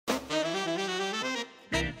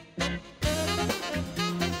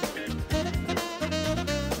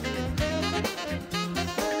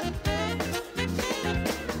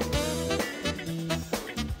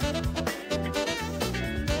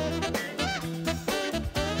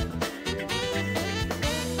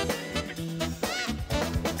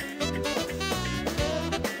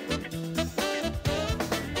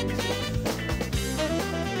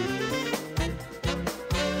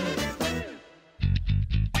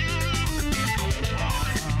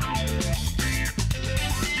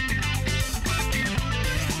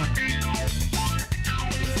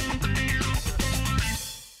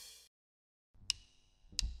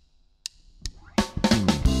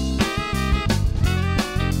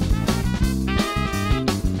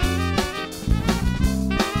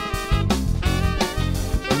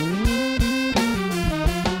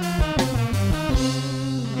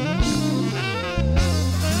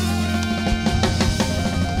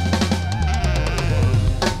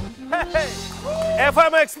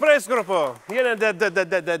FM Express qrupu yenə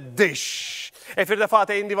də diş. Efirdə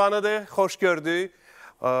Fatehin divanıdır, xoş gördük.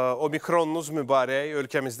 Omikronunuz mübarək,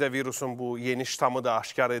 ölkəmizdə virusun bu yeni ştamı da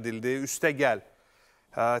aşkar edildi. Üstə gəl,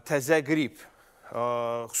 təzə qrip,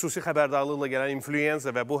 xüsusi xəbərdarlıqla gələn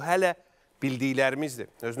influenza və bu hələ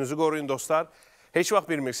bildiklərimizdir. Özünüzü qoruyun dostlar. Heç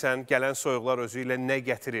vaxt bilmirsən, gələn soyuqlar özü ilə nə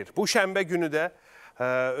gətirir. Bu şənbə günü də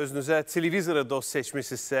özünüzə televizoru dost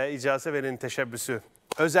seçmişsinizsə, icazə verin təşəbbüsü.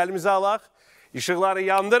 Öz əlimizə alaq, işıqları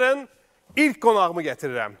yandırın, ilk qonağımı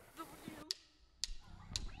gətirirəm.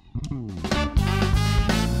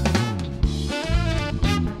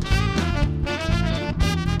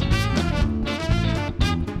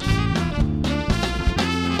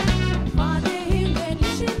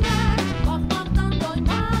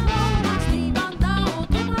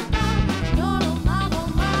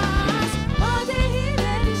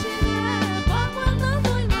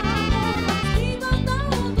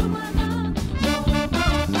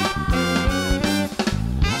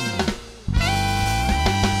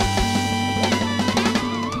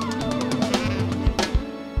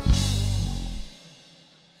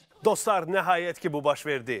 Dostlar, nəhayət ki, bu baş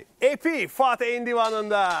verdi. Epi Fatehin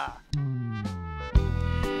divanında.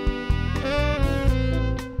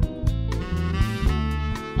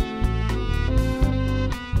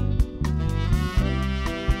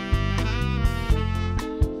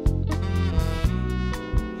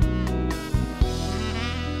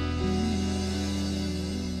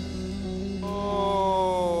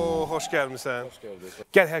 Hoş gəlmişsən. Hoş gördük.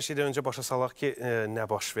 Gəl, hər şeydən öncə başa salaq ki, nə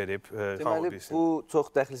baş verib. Deməli, bu çox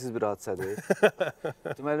dəxlisiz bir hadisədir.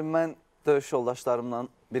 Deməli, mən döyüş yoldaşlarımla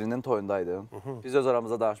birinin toyundaydım. Biz öz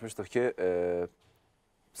aramızda danışmışdıq ki,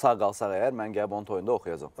 sağ qalsaq əgər, mən gəlib onun toyunda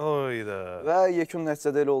oxuyacam. Oyda. Və yekun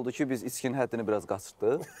nəticədə elə oldu ki, biz içkinin həddini biraz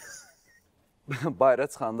qaçırtdıq. Bayra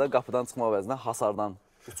çıxanda qapıdan çıxma vəzinə hasardan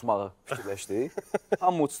uçmağı fikirləşdik.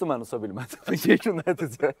 Hamı uçdu, mən uça bilmədim. Yekun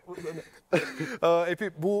nəticə.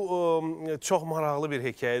 Epi, bu çox maraqlı bir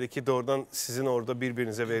hekayədir ki, doğrudan sizin orada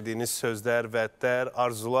bir-birinizə verdiyiniz sözlər, vədlər,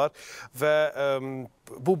 arzular və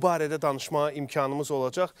bu barədə danışmağa imkanımız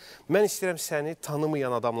olacaq. Mən istəyirəm səni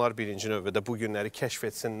tanımayan adamlar birinci növbədə bu günləri kəşf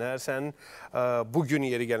etsinlər. Sənin bugün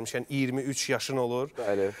yeri gəlmişkən 23 yaşın olur.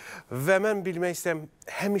 Bəli. Və mən bilmək istəyirəm,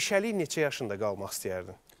 həmişəlik neçə yaşında qalmaq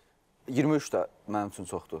istəyərdin? 23 də mənim üçün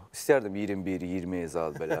çoxdur. İstərdim 21, 20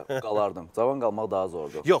 zad belə qalardım. Cavan qalmaq daha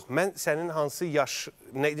zordur. Yox, mən sənin hansı yaş,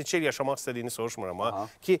 neçə il yaşamaq istədiyini soruşmuram amma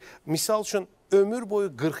ki, misal üçün ömür boyu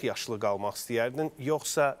 40 yaşlı qalmaq istəyərdin,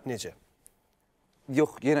 yoxsa necə?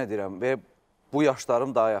 Yox, yenə deyirəm və bu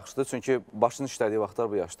yaşlarım daha yaxşıdır. Çünki başın işlədiyi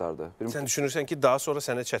vaxtlar bu yaşlardır. Sən düşünürsən ki, daha sonra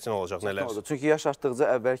sənə çətin olacaq nələr? Çünki yaş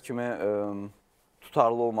artdıqca əvvəl kimi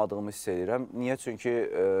tutarlı olmadığımı hiss edirəm. Niyə? Çünki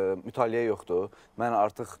mütaliə yoxdur. Mən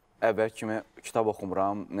artıq əvvəl kimi kitab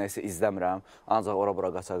oxumuram, nəysə izləmirəm, ancaq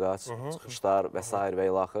ora-bura qaça-qaç, çıxışlar və s. və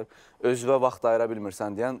ilaxır. Özünə vaxt ayıra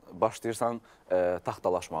bilmirsən deyən, başlayırsan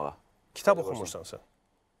taxtalaşmağa. Kitab oxumursan sən?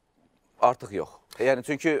 Artıq yox. Yəni,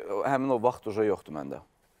 çünki həmin o vaxt uca yoxdur məndə.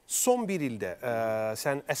 Son bir ildə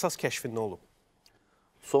sən əsas kəşfin nə olub?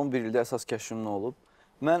 Son bir ildə əsas kəşfim nə olub?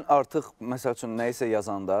 Mən artıq, məsəl üçün, nəyisə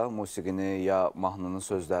yazanda, musiqini ya mahnının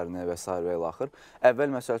sözlərini və s. və ilaxır,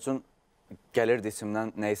 əvvəl, məsəl üçün, gəlirdi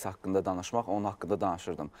içimdən nəyisə haqqında danışmaq, onun haqqında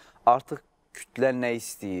danışırdım. Artıq kütlə nə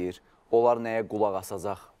istəyir, onlar nəyə qulaq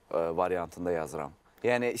asacaq variantında yazıram.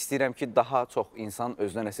 Yəni, istəyirəm ki, daha çox insan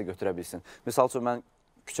özünə nəsə götürə bilsin. Misal üçün, mən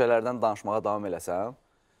küçələrdən danışmağa davam eləsəm,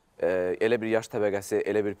 elə bir yaş təbəqəsi,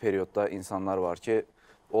 elə bir periyodda insanlar var ki,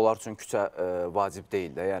 onlar üçün küçə vacib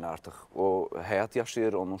deyil də, yəni artıq o həyat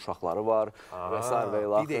yaşayır, onun uşaqları var və s. və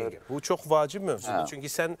ilaxır. Bir dəqiqə, bu çox vacib mövzudur, çünki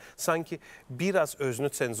sən sanki biraz özünü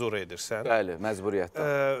senzura edirsən. Bəli,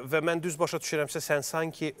 məcburiyyətdən. Və mən düz başa düşürəmsə, sən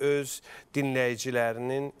sanki öz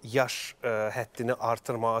dinləyicilərinin yaş həddini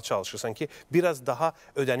artırmağa çalışırsan ki, biraz daha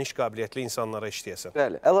ödəniş qabiliyyətli insanlara işləyəsən.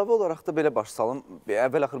 Bəli, əlavə olaraq da belə baş salım,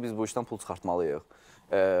 əvvəl-axır biz bu işdən pul çıxartmalıyıq.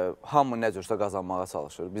 Hamı nə cürsə qazanmağa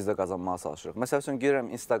çalışır, biz də qazanmağa çalışırıq. Məsəl üçün, girirəm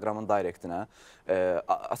Instagramın direktinə,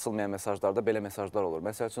 açılmayan mesajlarda belə mesajlar olur.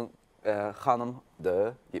 Məsəl üçün,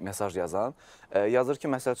 xanımdır mesaj yazan, yazır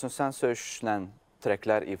ki, məsəl üçün, sən söyüşlə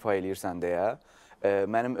treklər ifa eləyirsən deyə,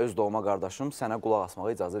 mənim öz doğma qardaşım sənə qulaq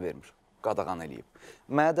asmağa icazə vermir. Qadağan eləyib.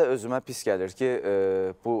 Mənə də özümə pis gəlir ki,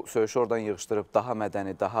 bu söyüşü oradan yığışdırıb daha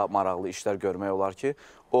mədəni, daha maraqlı işlər görmək olar ki,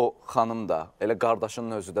 o xanım da, elə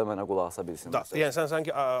qardaşının özü də mənə qulaq asa bilsin. Yəni, sən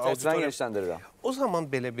sanki auditoriya... genişləndirirəm. O zaman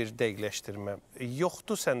belə bir dəqiqləşdirmə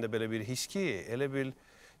yoxdur səndə belə bir his ki, elə bil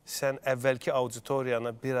sən əvvəlki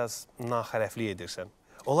auditoriyana biraz naxərəflik edirsən.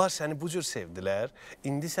 Onlar səni bu cür sevdilər.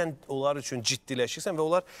 İndi sən onlar üçün ciddiləşirsən və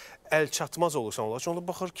onlar əl çatmaz olursan onlar üçün. Onlar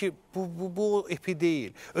baxır ki, bu epi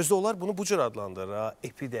deyil. Özdə onlar bunu bu cür adlandırır.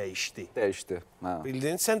 Epi dəyişdi. Dəyişdi.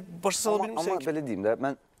 Bildin? Sən başa sala bilmirsən ki? Amma belə deyim də,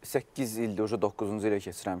 mən 8 ildir, 9-cu ilə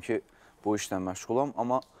keçirəm ki, bu işlə məşğulam.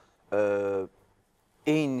 Amma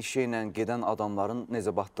eyni şeylə gedən adamların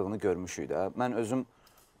necə batdığını görmüşük də. Mən özüm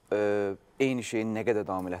eyni şeyi nə qədər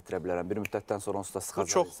davam elətdirə bilərəm. Bir müddətdən sonra onsuz da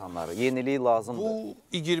sıxacaq insanları. Yeniliyi lazımdır. Bu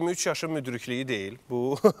 23 yaşın müdrikliyi deyil.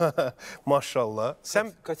 Bu maşallah.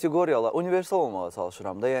 Sən kateqoriyalar, universal olmağa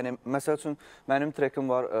çalışıram da. Yəni, məsəl üçün, mənim trekim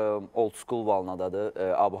var, Old School Valnadadır,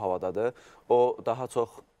 Abu-Havadadır. O daha çox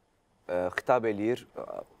xitab eləyir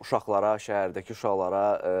uşaqlara, şəhərdəki uşaqlara,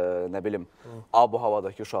 nə bilim,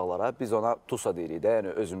 Abu-Havadakı uşaqlara. Biz ona Tusa deyirik də,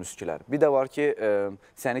 yəni özümüzkilər. Bir də var ki,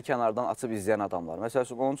 səni kənardan açıb izləyən adamlar. Məsəl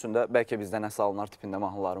üçün, onun üçün də bəlkə bizdə nəsə alınar tipində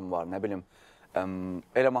mahnılarım var, nə bilim.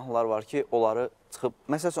 Elə mahnılar var ki, onları çıxıb,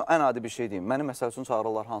 məsəl üçün, ən adi bir şey deyim. Məni məsəl üçün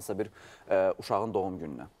çağırırlar hansısa bir uşağın doğum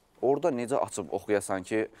gününə. Orada necə açıb oxuyasan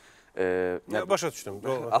ki, başa düşdüm.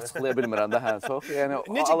 Açıqlaya bilmirəm də, hə, çox. Yəni,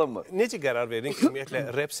 alınmır. Necə qərar verdin ki, ümumiyyətlə,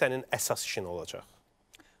 rap sənin əsas işin olacaq?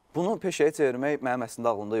 Bunu peşəyə çevirmək mənim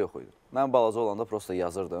əslində ağlımda yox idi. Mən balaca olanda prosta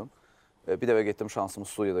yazırdım. Bir dəfə getdim, şansımı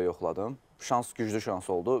studiyada yoxladım. Şans güclü şans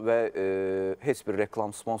oldu və heç bir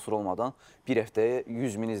reklam sponsor olmadan bir həftəyə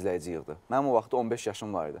 100.000 izləyici yığdı. Mənim o vaxtda 15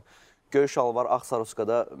 yaşım var idi. Göy şalvar, ağ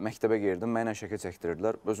saruskada məktəbə girdim, mənlə şəkil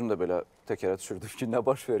çəkdirirlər. Özüm də belə təkərə düşürdüm ki, nə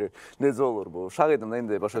baş verir, necə olur bu? Uşaq idim də,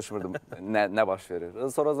 indi başa düşmürdüm nə baş verir.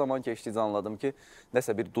 Sonra zaman keçdikcə anladım ki,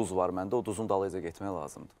 nəsə bir duz var məndə, o duzun dalıyca getmək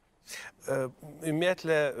lazımdır.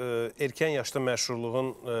 Ümumiyyətlə, erkən yaşda məşhurluğun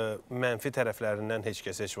mənfi tərəflərindən heç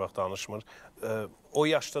kəs heç vaxt danışmır. O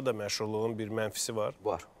yaşda da məşhurluğun bir mənfisi var.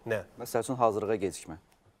 Var. Nə? Məsəl üçün, hazırlığa gecikmək.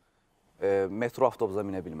 Metro avtobusa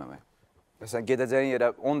minə bilməmək. Məsələn, gedəcəyin yerə,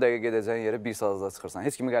 10 dəqiqə gedəcəyin yerə 1 saatda çıxırsan.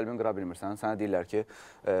 Heç kimi qəlbini qıra bilmirsən. Sənə deyirlər ki,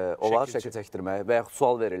 onlar şəkil çəkdirmək və yaxud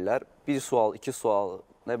sual verirlər. 1 sual, 2 sual,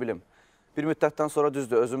 nə bilim. Bir müddətdən sonra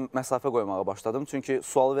düzdür, özüm məsafə qoymağa başladım. Çünki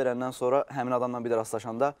sualı verəndən sonra həmin adamla bir də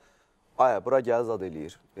rastlaşanda aya, bura gəl zad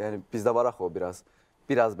eləyir. Yəni, bizdə var axı o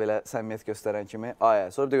biraz belə səmimiyyət göstərən kimi. Aya,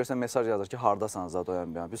 sonra bir də görsən mesaj yazır ki, hardasan zad o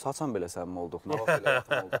yəni. Biz haçan belə səmimi olduq, nə vaxt belə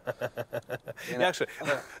yaxın olduq. Yaxşı,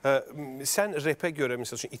 sən repə görə,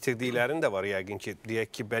 misal üçün, itirdiklərin də var yəqin ki,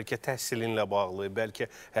 deyək ki, bəlkə təhsilinlə bağlı, bəlkə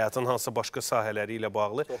həyatın hansısa başqa sahələri ilə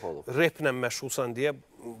bağlı. Replə məşğulsan deyə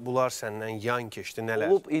bunlar səndən yan keçdi,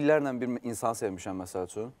 nələr? Olub, illərlə bir insan sevmişəm,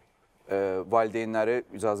 məsəl üçün. Valideynləri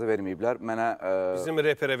icazə verməyiblər. Mənə bizim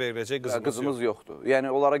reperə veriləcək qızımız yoxdur.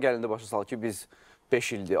 Yəni, onlara gəlində başa sal ki, biz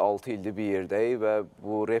 5 ildir, 6 ildir bir yerdəyik və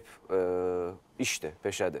bu rep işdir,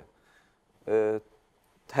 peşədir.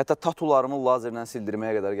 Hətta tatularımı lazerlə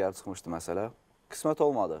sildirməyə qədər gəlib çıxmışdı məsələ. Qismət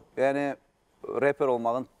olmadı. Yəni, reper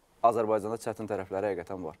olmağın Azərbaycanda çətin tərəfləri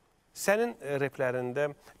həqiqətən var. Sənin replərində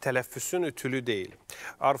tələffüsün ütülü deyil.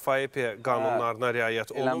 Arfa-epiya qanunlarına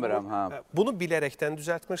riayət olunur. Eləmirəm, hə. Bunu bilərəkdən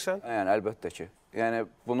düzəltmirsən? Yəni, əlbəttə ki. Yəni,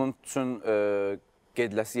 bunun üçün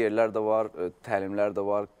gediləsi yerlər də var, təlimlər də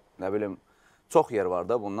var, nə bilim, çox yer var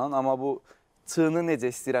da bundan. Amma bu çığını necə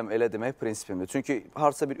istəyirəm elə demək prinsipimdir. Çünki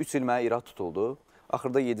harca bir 3 il mənə irad tutuldu.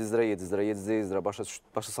 Axırda yedizdirə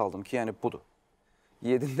başa saldım ki, yəni budur.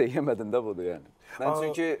 Yedin də yemədin də budur, yəni. Mən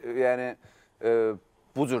çünki, yəni,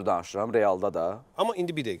 bu cür danışıram, realda da. Amma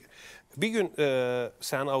indi bir dəqiqə. Bir gün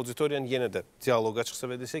sənin auditoriyan yenə də diyaloqa çıxsa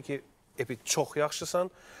və desə ki, Epi, çox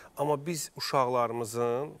yaxşısan, amma biz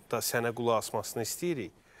uşaqlarımızın da sənə qulaq asmasını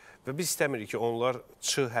istəyirik və biz istəmirik ki, onlar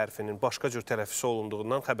ç hərfinin başqa cür tələffüsü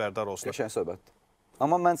olunduğundan xəbərdar olsunlar. Qəşəng söhbətdir.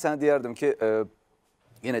 Amma mən sənə deyərdim ki,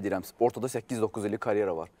 yenə deyirəm, ortada 8-9 illik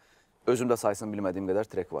karyera var. Özüm də sayısını bilmədiyim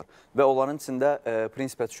qədər trek var. Və onların içində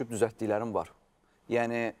prinsipə düşüb düzəltdiklərim var.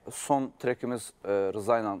 Yəni, son trekimiz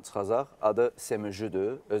Rıza ilə çıxacaq. Adı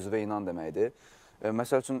Semüjüdür, özvə inan deməkdir.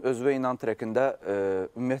 Məsəl üçün, özvə inan trekində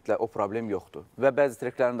ümumiyyətlə o problem yoxdur. Və bəzi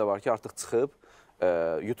treklərim də var ki, artıq çıxıb,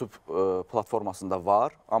 YouTube platformasında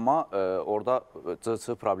var, amma orada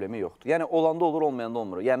cı problemi yoxdur. Yəni, olanda olur, olmayanda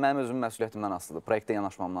olmur. Yəni, mənim özümün məsuliyyətimdən asılıdır, proyektə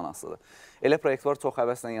yanaşmamdan asılıdır. Elə proyekt var, çox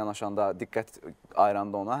həvəslə yanaşanda, diqqət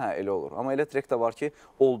ayıranda ona, hə, elə olur. Amma elə trek də var ki,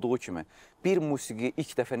 olduğu kimi. Bir musiqi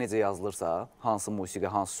ilk dəfə necə yazılırsa, hansı musiqi,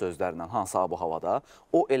 hansı sözlərlə, hansı abu-havada,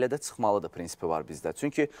 o elə də çıxmalıdır prinsipi var bizdə.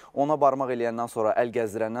 Çünki ona barmaq eləyəndən sonra, əl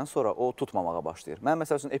gəzdirəndən sonra o tutmamağa başlayır. Mən,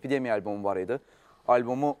 məsəl üçün, Epidemiya albomum var idi.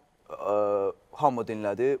 Albomu hamı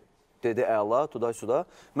dinlədi, dedi əla, tuday suda.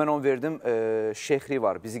 Mən onu verdim, Şehri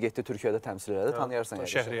var, bizi getdi Türkiyədə təmsil elədi, tanıyarsan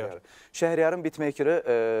Şəhriyar. Şəhriyarın bitməkiri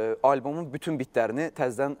albomun bütün bitlərini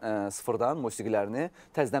təzdən sıfırdan, musiqilərini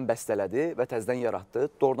təzdən bəstələdi və təzdən yaratdı.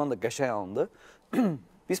 Doğrudan da qəşəng alındı.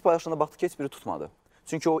 Biz paylaşanda baxdıq ki, heç biri tutmadı.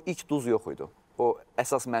 Çünki o ilk duz yox idi. o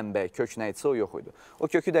əsas mənbə, kök nə idisə o yox idi. O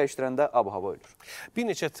kökü dəyişdirəndə ab-hava ölür. Bir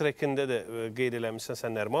neçə trekində də qeyd eləmişsən,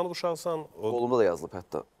 sən Nərmanov uşaqsan. Qolumda da yazılıb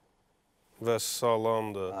hətta. Və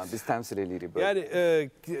salamdır. Biz təmsil edirik.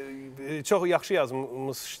 Yəni, çox yaxşı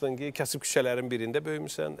yazmışdın ki, kasıb küçələrin birində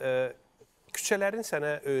böyümüsən. Küçələrin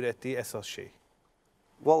sənə öyrətdiyi əsas şey?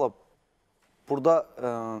 Valla, burada...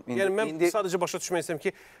 Yəni, mən sadəcə başa düşmək istəyirəm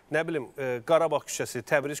ki, nə bilim, Qarabağ küçəsi,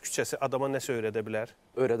 Təbriz küçəsi adama nəsə öyrədə bilər?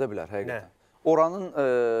 Öyrədə bilər, həqiqətən. Oranın,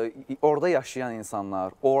 orada yaşayan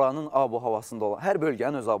insanlar, oranın ab-havasında olan, hər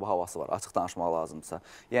bölgənin öz ab-havası var, açıq danışmaq lazımdırsa.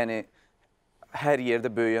 Yəni, hər yerdə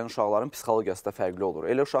böyüyən uşaqların psixologiyası da fərqli olur.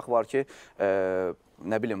 Elə uşaq var ki,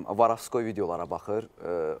 nə bilim, Varavskoy videolara baxır,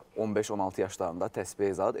 15-16 yaşlarında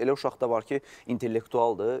təsbih zad. Elə uşaq da var ki,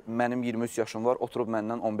 intellektualdır. Mənim 23 yaşım var, oturub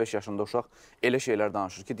məndən 15 yaşında uşaq elə şeylər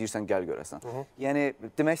danışır ki, deyirsən, gəl görəsən. Yəni,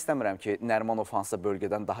 demək istəmirəm ki, Nərmanov hansısa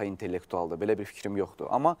bölgədən daha intellektualdır, belə bir fikrim yoxdur.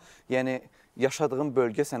 Amma, yəni, yaşadığım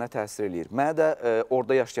bölgə sənə təsir eləyir. Mənə də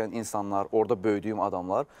orada yaşayan insanlar, orada böyüdüyüm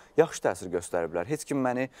adamlar yaxşı təsir göstəriblər. Heç kim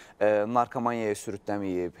məni narkomaniyaya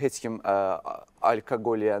sürütləməyib, heç kim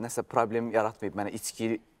alkoqoliya nəsə problem yaratmayıb, mənə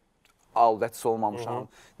içki alvətisi olmamışam.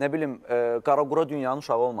 Nə bilim, qara-qura dünyanın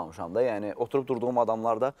uşağı olmamışam da. Yəni, oturub durduğum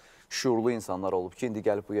adamlar da şuurlu insanlar olub ki, indi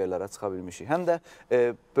gəlib bu yerlərə çıxa bilmişik. Həm də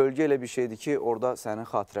bölgə elə bir şeydir ki, orada sənin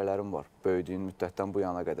xatirələrin var, böyüdüyün müddətdən bu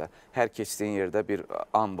yana qədər. Hər keçdiyin yerdə bir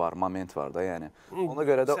an var, moment var da, yəni. Ona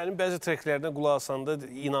görə də... Sənin bəzi treklərdən qulaq asanda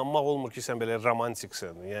inanmaq olmur ki, sən belə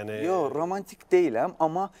romantiksən. Yox, romantik deyiləm,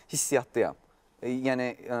 amma hissiyatlıyam.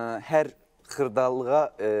 Yəni, hər xırdalığa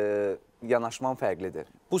yanaşmam fərqlidir.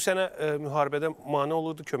 Bu sənə müharibədə mane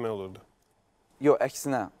olurdu, kömək olurdu? Yox,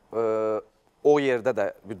 əksinə, o yerdə də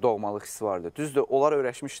bir doğmalıq hissi vardı. Düzdür, onlar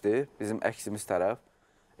öyrəşmişdi, bizim əksimiz tərəf,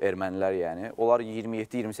 ermənilər yəni. Onlar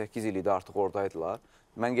 27-28 il idi artıq oradaydılar.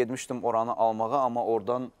 Mən gedmişdim oranı almağa, amma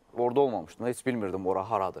orada olmamışdım. Heç bilmirdim ora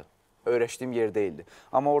haradır. Öyrəşdiyim yer deyildi.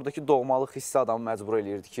 Amma oradakı doğmalıq hissi adamı məcbur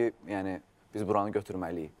eləyirdi ki, yəni biz buranı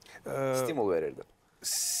götürməliyik. Stimul verirdi.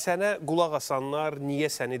 Sənə qulaq asanlar niyə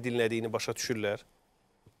səni dinlədiyini başa düşürlər?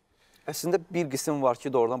 Əslində bir qism var ki,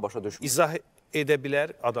 doğrudan başa düşmür. İzah edə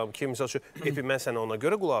bilər adam ki, misal üçün, Epi, mən sənə ona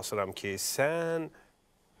görə qulaq asıram ki, sən...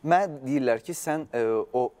 Mən deyirlər ki, sən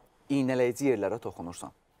o iynələyici yerlərə toxunursan.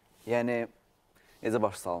 Yəni, necə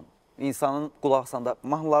başa salım? İnsanın qulaq asanda,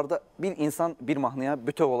 mahnılarda bir insan bir mahnıya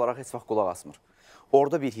bütöv olaraq heç vaxt qulaq asmır.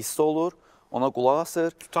 Orada bir hissi olur, ona qulaq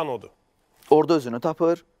asır. Tutan odur. Orada özünü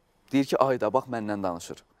tapır. Deyir ki, ayda, bax, məndən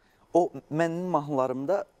danışır. O, mənim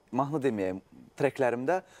mahnılarımda, mahnı deməyəyim,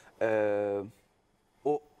 treklərimdə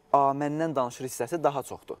o məndən danışır hissəsi daha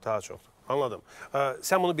çoxdur. Daha çoxdur, anladım.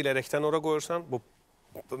 Sən bunu bilərəkdən ora qoyursan,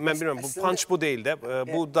 mən bilmirəm, bu punch bu deyil də,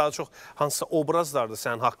 bu daha çox hansısa obrazlardır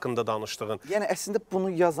sənin haqqında danışdığın. Yəni, əslində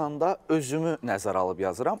bunu yazanda özümü nəzərə alıb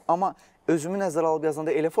yazıram, amma özümü nəzərə alıb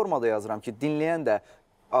yazanda elə formada yazıram ki, dinləyən də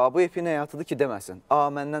bu epin həyatıdır ki, deməsin.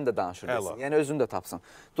 Məndən də danışır desin. Yəni, özünü də tapsın.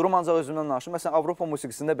 Durum ancaq özümdən danışır. Məsələn, Avropa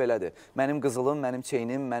musiqisində belədir. Mənim qızılım, mənim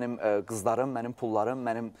çeynim, mənim qızlarım, mənim pullarım,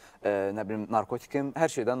 mənim nə bilim, narkotikim,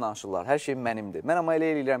 hər şeydən danışırlar. Hər şey mənimdir. Mən amma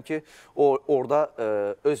elə eləyirəm ki, orada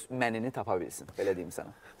öz mənini tapa bilsin. Belə deyim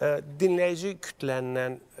sənə. Dinləyici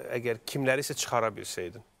kütləndən əgər kimlərisə çıxara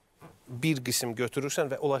bilsəydin, bir qism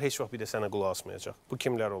götürürsən və onlar heç vaxt bir də sənə qulaq asmayacaq. Bu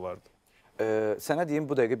kimlər olardı? Sənə deyim,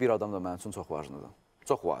 bu dəqiqə bir adam da mənim üçün çox vacibdir.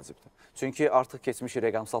 Çox vacibdir. Çünki artıq keçmişik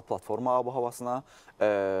rəqəmsal platforma ab-havasına.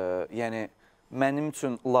 Yəni, mənim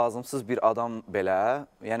üçün lazımsız bir adam belə,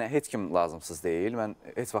 yəni heç kim lazımsız deyil. Mən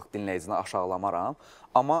heç vaxt dinləyicinə aşağılamaram.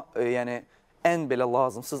 Amma yəni, ən belə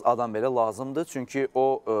lazımsız adam belə lazımdır. Çünki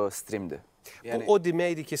o streamdir. Yəni, o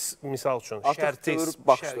deməkdir ki, misal üçün,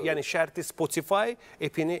 şərti Spotify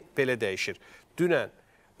epini belə dəyişir. Dünən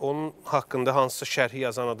onun haqqında hansısa şərhi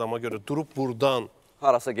yazan adama görə durub buradan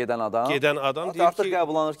harasa gedən adam deyir ki... Artıq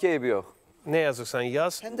qəbullanır ki, eybi yox. Nə yazırsan,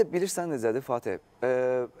 yaz. Sən də bilirsən necədir, Fatih.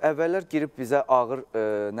 Əvvəllər girib bizə ağır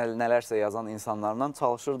nələrsə yazan insanlarla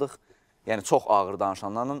çalışırdıq, yəni çox ağır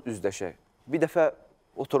danışanlarla üzləşək. Bir dəfə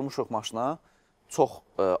oturmuşuq maşına, çox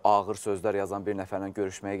ağır sözlər yazan bir nəfərlə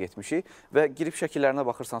görüşməyə getmişik və girib şəkillərinə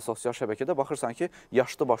baxırsan, sosial şəbəkədə baxırsan ki,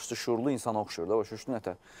 yaşlı başlı, şuurlu insana oxşuyur da, başa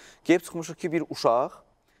nətər. Gəlib çıxmışıq ki, bir uşaq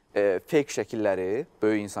fake şəkilləri,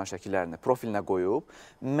 böyük insan şəkillərini profilinə qoyub,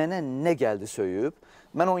 mənə nə gəldi söyüb,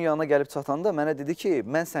 mən onun yanına gəlib çatanda mənə dedi ki,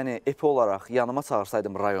 mən səni epi olaraq yanıma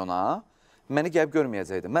çağırsaydım rayona, məni gəlib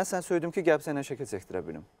görməyəcəkdim. Mən səni söydüm ki, gəlib sənə şəkil çəkdirə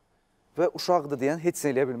bilim. Və uşaqdır deyən heç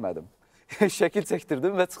nə eləyə bilmədim. Şəkil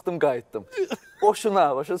çəkdirdim və çıxdım, qayıtdım. Boşuna,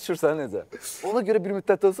 başa düşürsən necə? Ona görə bir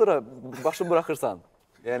müddətdən sonra başını buraxırsan.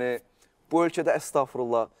 Yəni, bu ölkədə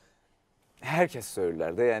əstağfurullah, Hər kəs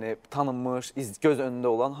söylürlər də, yəni tanınmış, göz önündə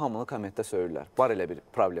olan hamını kommentdə söylürlər. Var elə bir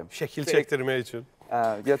problem. Şəkil çəkdirmək üçün.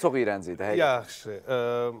 Ya çox iyrənc idi. Yaxşı.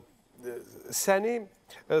 Səni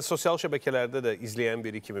sosial şəbəkələrdə də izləyən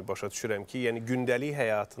biri kimi başa düşürəm ki, yəni gündəlik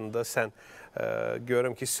həyatında sən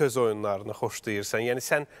görürəm ki, söz oyunlarını xoşlayırsan. Yəni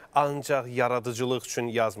sən ancaq yaradıcılıq üçün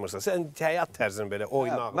yazmırsan. Sən həyat tərzin belə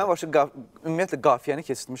oynaq. Mən ümumiyyətlə qafiyəni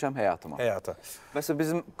keçirtmişəm həyatıma. Həyata. Məsələn,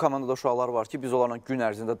 bizim komandada uşaqlar var ki, biz onlarla gün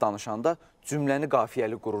ərzində danışanda cümləni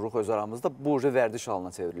qafiyəli qururuq öz aramızda. Bu ucu vərdiş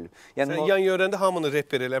halına çevrilib. Sən yan görəndə hamını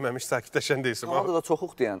repper eləməmiş, sakitləşən deyilsin. Komandada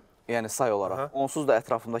çoxuq deyən, yəni say olaraq. Onsuz da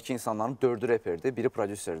ətrafındakı insanların 4-ü repperdir, biri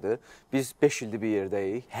prodüserdir. Biz 5 ildir bir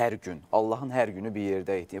yerdəyik, hər gün. Allahın hər günü bir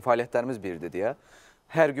yerdəyik. Fəaliyyətlərimiz birdir deyə.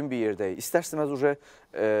 Hər gün bir yerdəyik. İstər-istəməz uca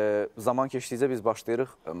zaman keçdikcə biz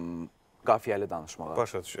başlayırıq qafiyəli danışmağa.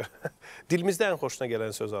 Başa düşür. Dilimizdə ən xoşuna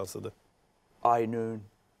gələn söz hansıdır? Aynın.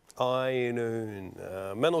 Aynın.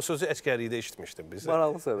 Mən o sözü əskərlikdə eşitmişdim.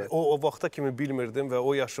 Maraqlı söhbət. O vaxta kimi bilmirdim və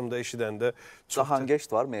o yaşımda eşidəndə...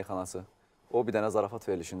 Cahangeşt var meyxanası. O bir dənə zarafat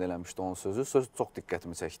verilişində eləmişdi onun sözü. Söz çox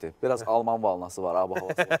diqqətimi çəkdi. Biraz Alman valnası var, abi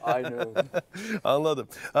havası. Aynı. Anladım.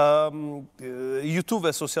 YouTube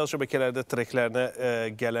və sosial şəbəkələrdə treklərinə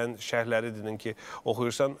gələn şərhləri dedin ki,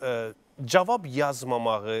 oxuyursan. Cavab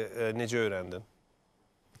yazmamağı necə öyrəndin?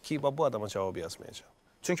 Ki, bu adama cavab yazmayacaq.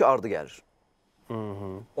 Çünki ardı gəlir.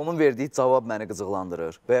 Onun verdiyi cavab məni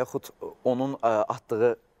qıcıqlandırır və yaxud onun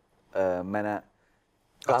atdığı mənə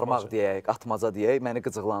qarmaq deyək, atmaca deyək, məni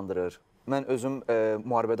qıcıqlandırır. Mən özüm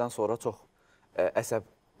müharibədən sonra çox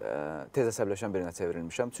tez əsəbləşən birinə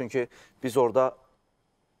çevrilmişəm. Çünki biz orada,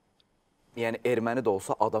 yəni erməni də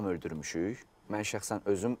olsa adam öldürmüşük. Mən şəxsən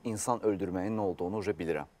özüm insan öldürməyin nə olduğunu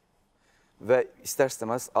bilirəm. Və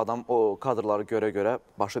istər-istəməz adam o kadrları görə-görə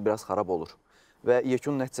başı biraz xarab olur. Və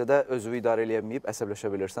yekun nəticədə özünü idarə eləməyib əsəbləşə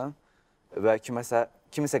bilirsən və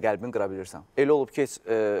kimisə qəlbini qıra bilirsən. Elə olub ki,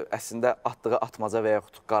 əslində atdığı atmaca və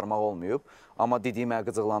yaxud qarmaq olmayıb, amma dediyi məni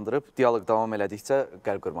qıcıqlandırıb, diyaloq davam elədikcə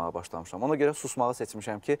qəlb qırmağa başlamışam. Ona görə susmağı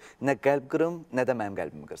seçmişəm ki, nə qəlb qırım, nə də mənim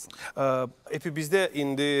qəlbimi qırsın. Epi, bizdə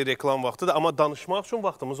indi reklam vaxtıdır, amma danışmaq üçün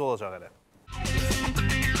vaxtımız olacaq hələ.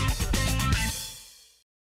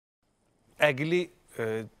 Əqli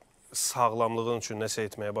sağlamlığın üçün nəsə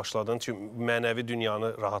etməyə başladın ki, mənəvi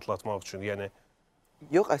dünyanı rahatlatmaq üçün, yəni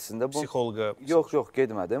yox, əslində bu... Psixoloqa... Yox,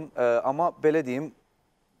 getmədim. Amma belə deyim,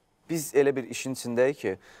 biz elə bir işin içindəyik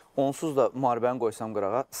ki, onsuz da müharibəni qoysam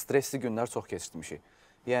qırağa, stresli günlər çox keçirmişik.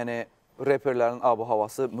 Yəni, reperlərin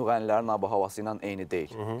ab-havası müğənnilərin ab-havası ilə eyni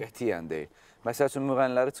deyil, qətiyyən deyil. Məsəl üçün,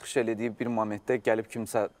 müğənniləri çıxış elədiyi bir momentdə gəlib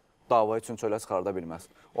kimsə dava üçün çölə çıxarda bilməz.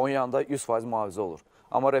 Onun yanında 100% mühafizə olur.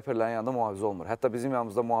 Amma reperlərin yanında mühafizə olmur. Hətta bizim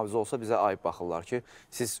yanımızda mühafizə olsa bizə ayıb baxırlar ki,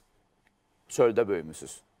 siz çöldə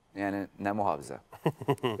böyümüsünüz. Yəni, nə mühafizə?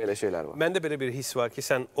 Belə şeylər var. Məndə belə bir hiss var ki,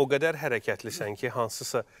 sən o qədər hərəkətlisən ki,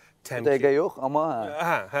 hansısa təmkin... Dəqiqə yox, amma...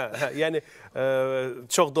 Yəni,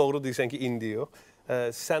 çox doğru deyirsən ki, indi yox.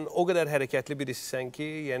 Sən o qədər hərəkətli birisisən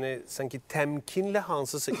ki, yəni, sanki təmkinlə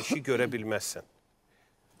hansısa işi görə bilməzsən.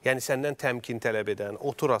 Yəni, səndən təmkin tələb edən,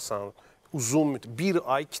 oturasan, uzun bir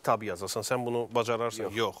ay kitab yazasan, sən bunu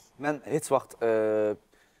bacararsan? Yox. Mən heç vaxt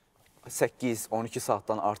 8-12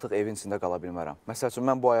 saatdan artıq evin içində qala bilmərəm. Məsəl üçün,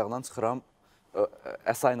 mən bu ayaqdan çıxıram,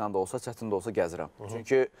 əsa ilə də olsa, çətin də olsa gəzirəm.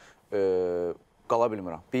 Çünki qala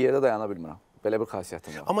bilmirəm, bir yerdə dayana bilmirəm. Belə bir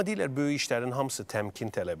xasiyyətim var. Amma deyirlər, böyük işlərin hamısı təmkin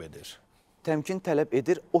tələb edir. Təmkin tələb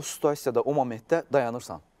edir, o situasiyada, o momentdə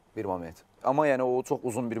dayanırsan bir moment. Amma yəni o çox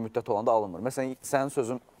uzun bir müddət olanda alınmır. Məsələn, sənin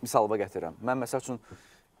sözün misalıma gətirirəm. Mən məsəl üçün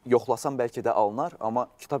yoxlasam bəlkə də alınar, amma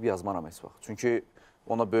kitab yazmaram heç vaxt. Çünki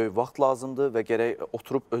ona böyük vaxt lazımdır və gərək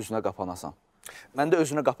oturub özünə qapanasan. Məndə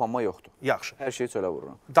özünə qapanma yoxdur. Yaxşı. Hər şeyi çölə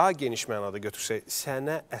vururam. Daha geniş mənada götürsək,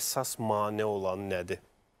 sənə əsas mane olan nədir?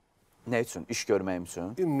 Nə üçün? İş görməyim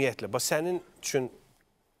üçün? Ümumiyyətlə, sənin üçün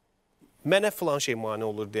mənə filan şey mane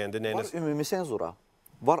olur deyəndə nəyinə? Var ümumi senzura,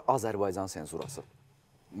 var Azərbaycan senzurası.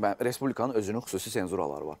 Respublikanın özünün xüsusi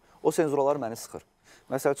senzuraları var. O senzuralar məni sıxır.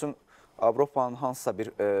 Məsəl üçün, Avropanın hansısa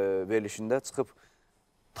bir verilişində çıxıb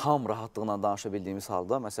tam rahatlıqla danışa bildiyimiz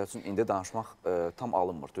halda, məsəl üçün, indi danışmaq tam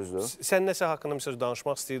alınmır, düzdür? Sən nəsə haqqında məsəl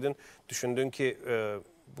danışmaq istəyirdin, düşündün ki...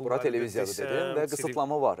 Bura televiziyadır dedim və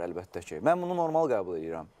qısıtlama var əlbəttə ki. Mən bunu normal qəbul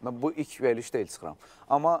edirəm. Mən bu ilk veriliş deyil çıxıram.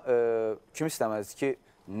 Amma kim istəməzdir ki,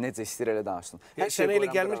 necə istəyir elə danışsın. Sənə elə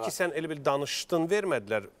gəlmir ki, sən elə bir danışdın,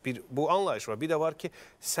 vermədilər. Bu anlayış var. Bir də var ki,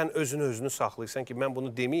 sən özünü saxlayırsan ki, mən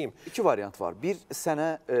bunu deməyim. İki variant var. Bir,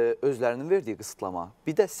 sənə özlərinin verdiyi qısıtlama.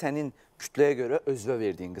 Bir də sənin kütləyə görə özünə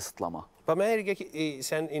verdiyin qısıtlama. Mənə elə ki,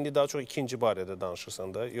 sən indi daha çox ikinci barədə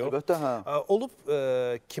danışırsan da, yox? Əlbəttə, hə. Olub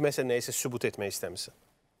kiməsə nəyisə sübut etmək istəmirsən?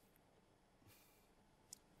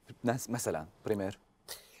 Məsələn, primer.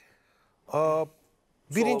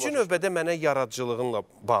 Birinci növbədə mənə yaradıcılığınla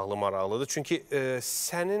bağlı maraqlıdır. Çünki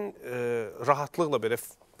sənin rahatlıqla belə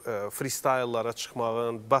freestyllara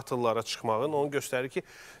çıxmağın, battle'lara çıxmağın onu göstərir ki,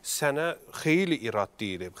 sənə xeyli irad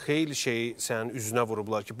deyilib, xeyli şeyi sənin üzünə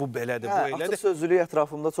vurublar ki, bu belədir, bu elədir. Artıq sözlülük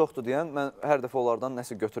ətrafımda çoxdur deyən, mən hər dəfə onlardan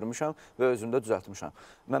nəsə götürmüşəm və özümdə düzəltmişəm.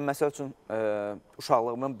 Mən məsəl üçün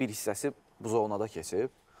uşaqlığımın bir hissəsi bu zonada keçib.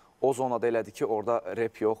 O zonada elədir ki, orada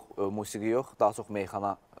rap yox, musiqi yox, daha çox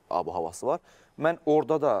meyxana abu-havası var. Mən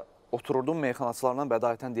orada da otururdum, meyxanaçılarla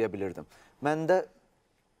bədayətən deyə bilirdim. Məndə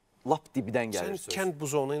lap dibidən gəlir söz. Sən kənd bu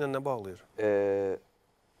zonu ilə nə bağlayır?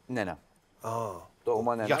 Nənəm.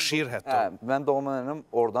 Doğma nənəm. Yaşayır hətta. Mən doğma nənəm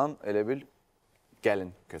oradan elə bil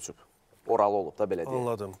gəlin köçüb. Oralı olub da belə deyək.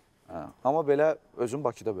 Anladım. Amma belə özüm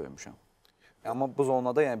Bakıda böyümüşəm. Amma bu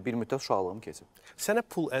zonada yəni bir müddət uşaqlığım keçib. Sənə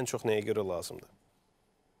pul ən çox nəyə görə lazımdır?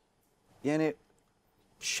 Yəni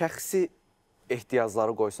şəxsi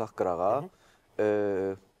ehtiyacları qoysaq qırağa,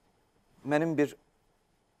 mənim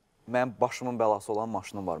başımın bəlası olan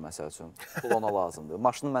maşınım var məsəl üçün. Pul ona lazımdır.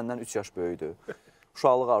 Maşının məndən 3 yaş böyüdür.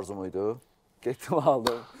 Uşaqlıq arzumuydu. Getdim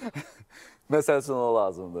aldım. Məsəl üçün o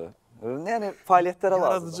lazımdır. Yəni fəaliyyətlərə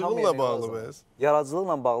lazımdır. Yaradıcılıqla bağlı bəs.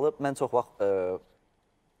 Yaradıcılıqla bağlı mən çox vaxt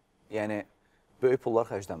yəni böyük pullar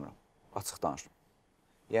xərcləmirəm. Açıq danışım.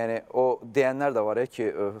 Yəni o deyənlər də var ya ki,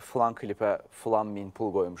 filan klipə filan min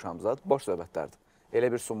pul qoymuşam zat, boş söhbətlərdir. Elə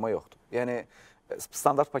bir summa yoxdur. Yəni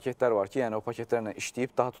standart paketlər var ki, yəni o paketlərlə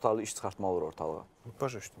işləyib daha tutarlı iş çıxartma olur ortalığa.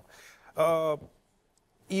 Başa düşdüm.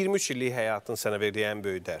 23 illik həyatın sənə verdiyi ən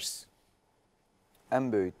böyük dərs? Ən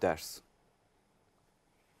böyük dərs?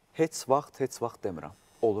 Heç vaxt demirəm.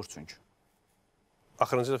 Olur çünki.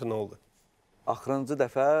 Axırıncı dəfə nə oldu? Axırıncı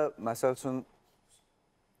dəfə, məsəl üçün,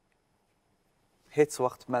 heç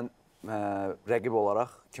vaxt mən rəqib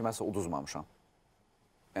olaraq kiməsə uduzmamışam.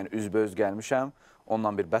 Yəni üzbəüz gəlmişəm,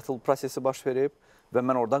 onunla bir battle prosesi baş verib və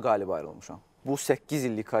mən oradan qalib ayrılmışam. Bu 8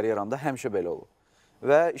 illik karyeramda həmişə belə olub.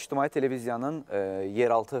 Və İctimai televiziyanın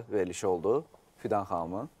yeraltı verilişi oldu Fidan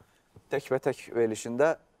xanımın. Tək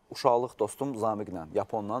verilişində uşaqlıq dostum Zamiqlə,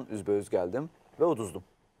 Yaponla üzbəüz gəldim və uduzdum.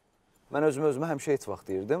 Mən özümə həmişə heç vaxt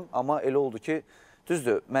deyirdim, amma elə oldu ki,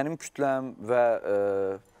 düzdür, mənim kütləm və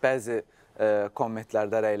bəzi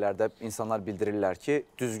kommentlərdə, rəylərdə insanlar bildirirlər ki,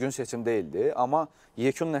 düzgün seçim deyildi, amma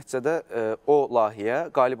yekun nəticədə o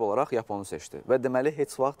layihəyə qalib olaraq Yaponu seçdi. Və deməli,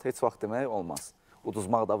 heç vaxt demək olmaz.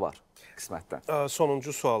 Uduzmaq da var qismətdən.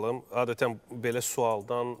 Sonuncu sualım, adətən belə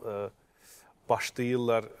sualdan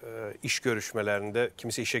başlayırlar iş görüşmələrində,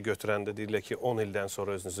 kimisi işə götürəndə deyirlər ki, 10 ildən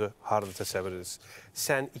sonra özünüzü harada təsəvvür edirsiniz.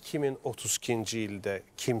 Sən 2032-ci ildə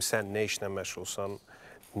kimsən, nə işlə məşğulsan,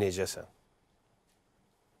 necəsən?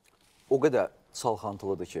 O qədər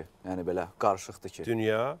çalxantılıdır ki, yəni belə qarışıqdır ki.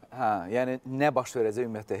 Dünya? Hə, yəni nə baş verəcək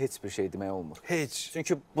ümumiyyətlə heç bir şey demək olmur. Heç.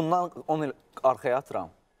 Çünki bundan 10 il arxaya atıram,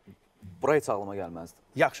 bura heç ağlıma gəlməzdi.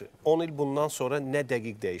 Yaxşı, 10 il bundan sonra nə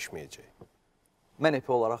dəqiq dəyişməyəcək? Mən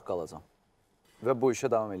epi olaraq qalacam və bu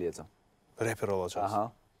işə davam edəcəm. Reper olacaqsın.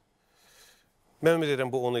 Aha. Mən ümid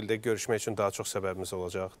edirəm bu 10 ildə görüşmək üçün daha çox səbəbimiz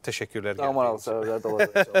olacaq. Təşəkkürlər. Daha maraqlı səbəblər də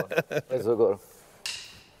olacaq inşallah. Özü qorum.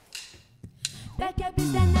 Bəlkə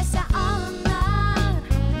bizdən nəsə alınlar,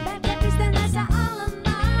 bəlkə bizdən nəsə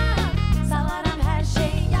alınlar, salaram hər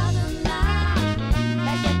şey yadına.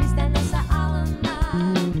 Bəlkə bizdən nəsə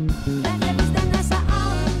alınlar, bəlkə bizdən nəsə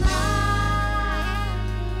alınlar.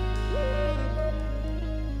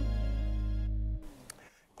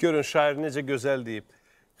 Görün, şair necə gözəl deyib.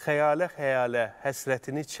 Xəyalə, xəyalə,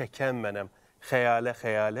 həsrətini çəkən mənəm. Xəyalə,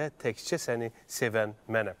 xəyalə, təkcə səni sevən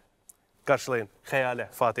mənəm. Qarşılayın, Xəyalə,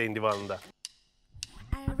 Fatehin divanında.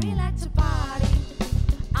 I really like to party,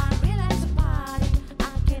 I really like to party, I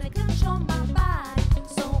can't control my body,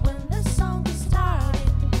 so when the song is started,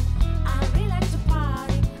 I really like to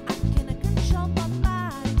party, I can't control my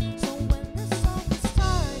body, so when the song is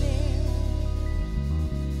started.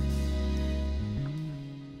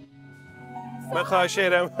 Mən xahiş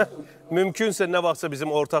edirəm, mümkünsə nə vaxtsa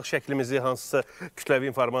bizim ortaq şəklimizi hansısa kütləvi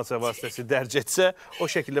informasiya vasitəsi dərc etsə, o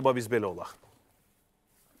şəkildə biz belə olaq.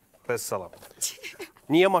 Bəs salam.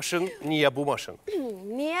 Niyə maşın, niyə bu maşın?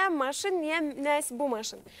 Niyə maşın, niyə bu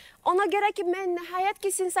maşın? Ona görə ki, mən nəhayət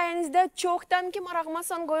ki, sizin sayənizdə çoxdan ki, marağıma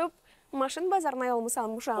son qoyub maşın bazarına yolumu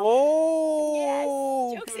salmışam.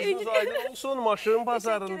 Ooo, Çox gözünüz aydın olsun, maşın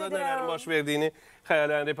bazarında nələrin baş verdiyini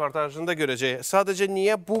Xəyalənin reportajında görəcək. Sadəcə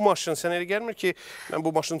niyə bu maşın? Sən elə gəlmir ki, mən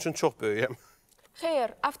bu maşın üçün çox böyüyəm.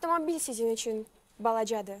 Xeyr, avtomobil sizin üçün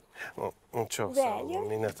balacadır. Çox sağ olun,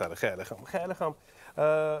 minnətdarı Xəyalə xanım. Xəyalə xanım,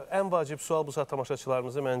 Ən vacib sual bu saat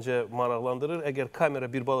tamaşaçılarımızı məncə maraqlandırır. Əgər kamera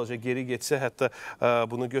bir balaca geri getsə, hətta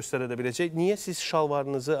bunu göstərə də biləcək. Niyə siz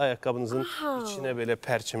şalvarınızı ayaqqabınızın içinə belə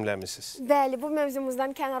pərçimləmisiniz? Bəli, bu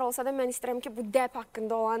mövzumuzdan kənar olsa da mən istəyirəm ki, bu dəb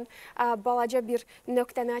haqqında olan balaca bir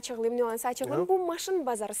nöqtəni açıqlayım, nüansı açıqlayım. Bu maşın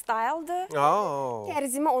bazarı styldır.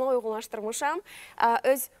 Tərzimi ona uyğunlaşdırmışam.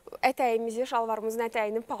 Öz ətəyimizi, şalvarımızın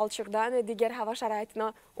ətəyini palçıqdan və digər hava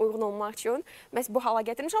şəraitinə uyğun olmaq üçün məhz bu hala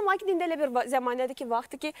gətirmişəm. Lakin indi elə bir zəmanədir ki,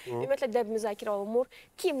 vaxtdır ki, ümumiyyətlə dəb müzakirə olunmur.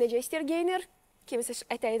 Kim necə istəyir geyinir, kimisi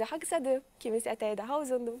ətəyi daha qısadır, kimisi ətəyi daha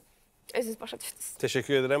uzundur. Özünüz başa düşdünüz.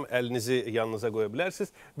 Təşəkkür edirəm. Əlinizi yanınıza qoya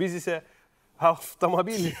bilərsiniz. Biz isə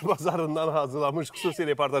avtomobil bazarından hazırlamış xüsusi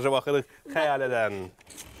reportaja baxırıq Xəyalədən.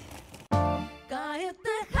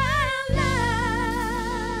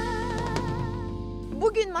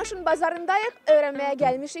 Bugün maşın bazarındayıq, öyrənməyə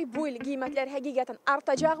gəlmişik. Bu il qiymətlər həqiqətən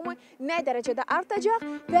artacaqmı, nə dərəcədə artacaq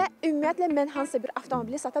və ümumiyyətlə mən hansısa bir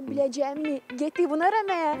avtomobili sata biləcəyimmi? Getdik bunu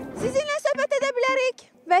öyrənməyə. Sizinlə söhbət edə bilərik.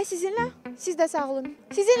 Və sizinlə? Siz də sağ olun.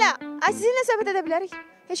 Sizinlə söhbət edə bilərik.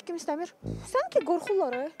 Heç kim istəmir. Sanki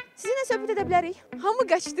qorxurlar. Sizinlə söhbət edə bilərik. Hamı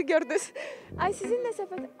qaçdı, gördünüz. Sizinlə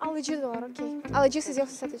söhbət alıcı da var, okey. Alıcısınız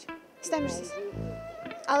yoxsa satıcı? İstəmirsiniz?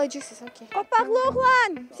 Alıcısınız, okey. Qopaqlı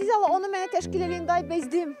oğlan! Siz onu mənə təşkil edin, day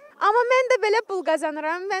bezdim. Amma mən də belə pul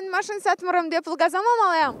qazanıram. Mən maşın satmıram deyə pul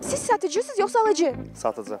qazanmamalıyam. Siz satıcısınız yoxsa alıcı?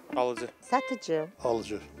 Satıcı. Alıcı. Satıcı.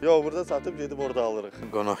 Alıcı. Yox, burada satıb gedib orada alırıq.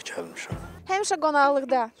 Qonaq gəlmişəm. Həmişə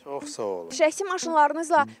qonaqlıqda. Çox sağ olun. Şəxsi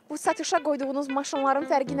maşınlarınızla bu satışa qoyduğunuz maşınların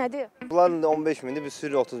fərqi nədir? Bunların 15 mindir, biz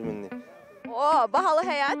sürü 30 minlik. Oo, bahalı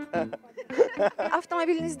həyat.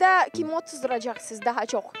 Avtomobilinizdə kimi otuzduracaqsınız daha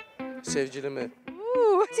çox? Sevgilimi.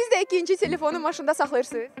 Siz də ikinci telefonu maşında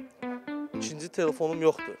saxlayırsınız? İkinci telefonum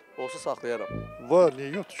yoxdur. Olsa saxlayaram. Var,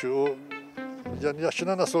 niyə yoxdur ki? O, yəni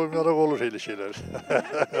yaşına nasıl olmayaraq olur elə şeylər.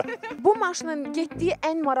 Bu maşının getdiyi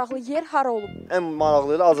ən maraqlı yer hara olub? Ən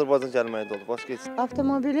maraqlı ilə Azərbaycan gəlməkdə oldu. Başqa heç.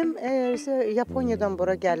 Avtomobilim Yaponiyadan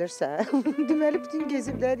bura gəlirsə, deməli bütün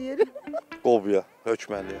geziblər yeri. Qobuya,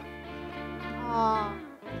 hökməliyə.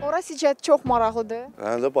 Ora sizcə çox maraqlıdır.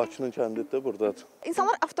 Həm də Bakının kəndidir buradadır.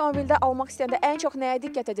 İnsanlar avtomobildə almaq istəyəndə ən çox nəyə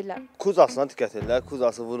diqqət edirlər? Kuzasına diqqət edirlər.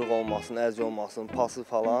 Kuzası vuruq olmasın, ərc olmasın, pası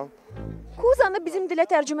falan. Kuzanı bizim dilə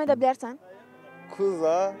tərcümə edə bilərsən?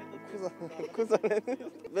 Kuza nədir?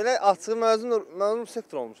 Belə açıq məzun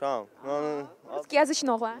sektor olmuş ha. Yazıçın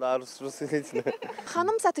oğlan. Rus içində.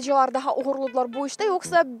 Xanım satıcılar daha uğurludular bu işdə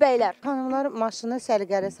yoxsa bəylər? Xanımlar maşını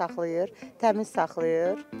səliqəli saxlayır, təmiz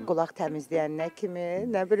saxlayır. Qulaq təmizləyənə kimi,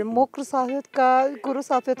 nə bilim, mokru salfetka, quru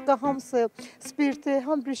salfetka, hamısı, spirti,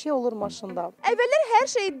 hamı bir şey olur maşında. Əvvəllər hər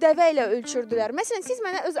şeyi dəvə ilə ölçürdülər. Məsələn, siz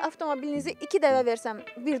mənə öz avtomobilinizi 2 dəvə versəm,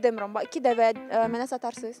 bir demirəm, 2 dəvə mənə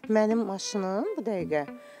satarsınız. Mənim maşınım bu dəqiqə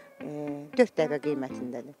 4 dəvə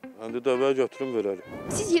qiymətindədir. Həm də dəvəyə götürüm verərik.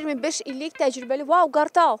 Siz 25 illik təcrübəli, wow,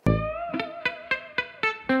 qartal.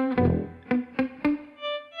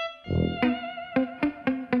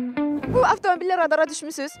 Bu avtomobillər radara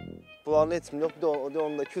düşmüsünüz? Bunların heç yox, bir də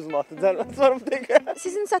onda 200 manatlı cərimət var bu dəqiqə.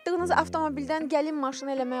 Sizin satdığınız avtomobildən gəlin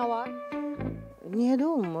maşını eləmək olar? Niyə də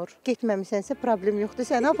olmur? Getməmisənsə problem yoxdur,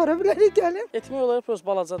 səni apara bilərik gəlin. Etmək olar, prost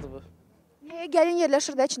balacadır bu. Gəlin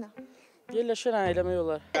yerləşir də içinə. Yerləşir, eləmək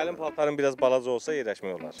olar. Gəlin paltarın biraz balaca olsa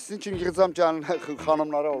yerləşmək olar. Sizin kimi yığacam gəlin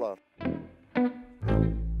xanımlara olar.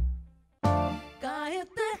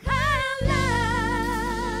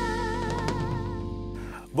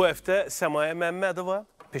 Bu həftə Səmayə Məmmədova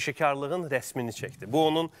peşəkarlığın rəsmini çəkdi. Bu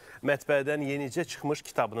onun mətbəədən yenicə çıxmış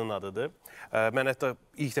kitabının adıdır. Mən hətta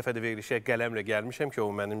ilk dəfə də verilişə qələmlə gəlmişəm ki, o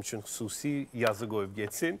mənim üçün xüsusi yazı qoyub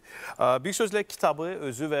getsin. Bir sözlə kitabı,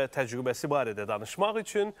 özü və təcrübəsi barədə danışmaq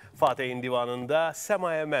üçün Fatehin divanında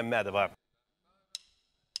Səmayə Məmmədova.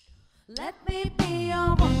 Let me be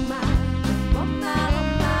your woman, woman,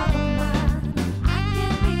 woman, woman. I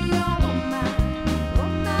can be your woman,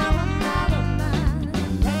 woman, woman, woman.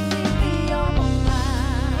 Let me be your woman.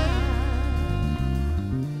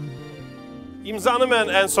 İmzanı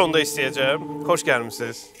mən ən sonda istəyəcəm. Xoş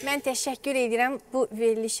gəlmişsiniz. Mən təşəkkür edirəm. Bu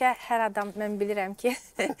verilişə hər adam, mən bilirəm ki,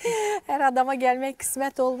 hər adama gəlmək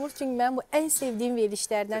qismət olmur. Çünki mən bu ən sevdiyim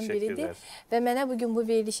verilişlərdən biridir. Və mənə bugün bu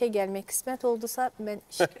verilişə gəlmək qismət oldusa, mən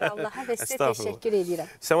şükür Allaha və sizə təşəkkür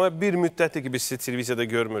edirəm. Səmayə, bir müddətdir ki, biz sizi televiziyada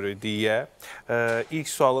görmürük deyə. İlk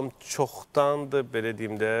sualım çoxdandır, belə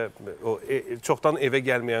deyim də, çoxdan evə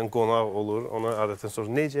gəlməyən qonaq olur. Ona adətən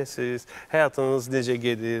sorur, necəsiz, həyatınız necə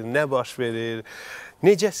gedir, nə baş verir,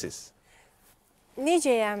 necəsiz?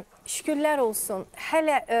 Necəyəm? Şükürlər olsun.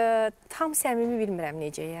 Hələ tam səmimi bilmirəm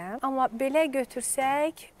necəyəm. Amma belə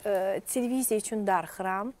götürsək, televiziya üçün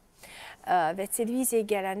darıxıram. və televiziyaya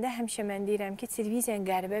gələndə həmişə mən deyirəm ki, televiziyanın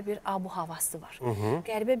qəribə bir abu havası var.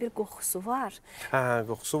 Qəribə bir qoxusu var. Hə,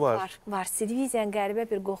 qoxusu var. Var. Televiziyanın qəribə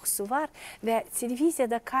bir qoxusu var və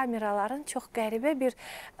televiziyada kameraların çox qəribə bir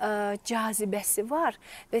cazibəsi var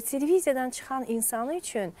və televiziyadan çıxan insanı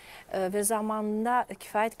üçün və zamanında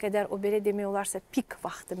kifayət qədər, o belə demək olarsa, pik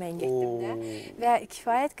vaxtı mən getdim də və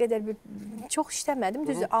kifayət qədər çox işləmədim,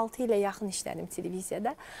 düzdür 6 ilə yaxın işlədim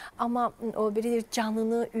televiziyada, amma o bir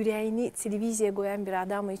canını, ürəyini televiziyaya qoyan bir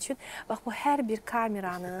adam üçün bax bu hər bir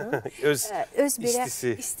kameranın öz belə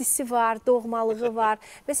istisi var, doğmalığı var.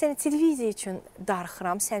 Məsələn, televiziya üçün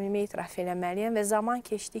darıxıram, səmimi etiraf eləməliyəm və zaman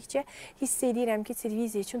keçdikcə hiss edirəm ki,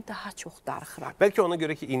 televiziya üçün daha çox darıxıram. Bəlkə ona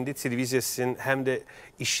görə ki, indi televiziya sizin həm də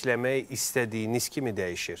işləmək istədiyiniz kimi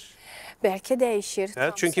dəyişir. Bəlkə dəyişir.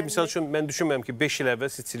 Çünki misal üçün mən düşünmürəm ki 5 il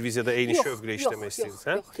əvvəl siz televiziyada eyni şövqlə işləmək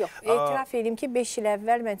istəyirsiniz. Yox. Etiraf edeyim ki 5 il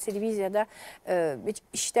əvvəl mən televiziyada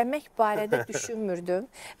işləmək barədə düşünmürdüm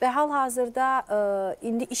və hal-hazırda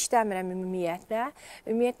indi işləmirəm ümumiyyətlə.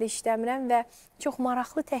 Ümumiyyətlə işləmirəm və çox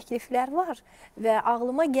maraqlı təkliflər var və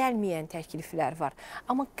ağlıma gəlməyən təkliflər var.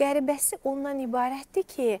 Amma qəribəsi ondan ibarətdir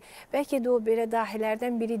ki, bəlkə də o belə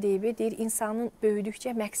dahilərdən biri deyir, insanın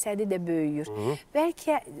böyüdükcə məqsədi də böyüyür.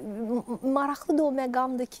 Bəlkə maraqlı da o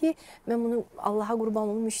məqamdır ki, mən bunu Allaha qurban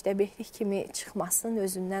olum müştəbehlik kimi çıxmasın,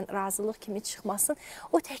 özümdən razılıq kimi çıxmasın.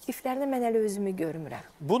 O təkliflərdə mən hələ özümü görmürəm.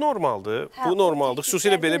 Bu normaldır. Bu normaldır.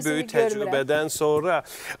 Xüsusilə belə böyük təcrübədən sonra.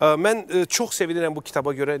 Mən çox sevinirəm bu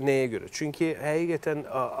kitaba görə. Nəyə görə? Çünki həqiqətən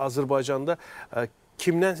Azərbaycanda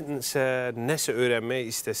kimdənsə nəsə öyrənmək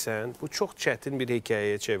istəsən, bu çox çətin bir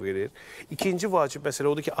hekayəyə çevirir. İkinci vacib məsələ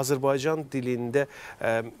odur ki, Azərbaycan dilində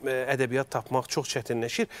ədəbiyyat tapmaq çox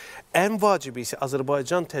çətinləşir. Ən vacibi isə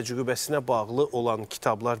Azərbaycan təcrübəsinə bağlı olan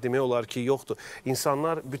kitablar demək olar ki, yoxdur.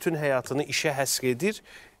 İnsanlar bütün həyatını işə həsr edir,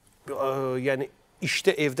 yəni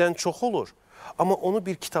işdə evdən çox olur. Amma onu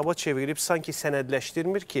bir kitaba çevirib sanki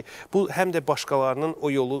sənədləşdirmir ki, bu həm də başqalarının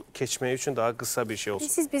o yolu keçmək üçün daha qısa bir şey olsun.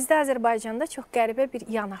 Siz bizdə Azərbaycanda çox qəribə bir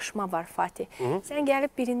yanaşma var, Fatih. Sən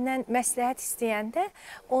gəlib birindən məsləhət istəyəndə,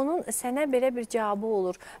 onun sənə belə bir cavabı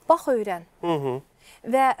olur. Bax, öyrən.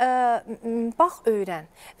 Və bax, öyrən.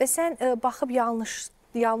 Və sən baxıb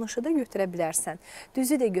yanlışı da götürə bilərsən,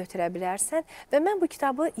 düzü də götürə bilərsən və mən bu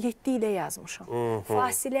kitabı 7 ilə yazmışam.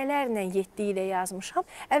 Fasilələrlə 7 ilə yazmışam.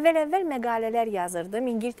 Əvvəl məqalələr yazırdım.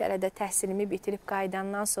 İngiltərədə təhsilimi bitirib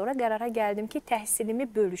qayıdandan sonra qərara gəldim ki, təhsilimi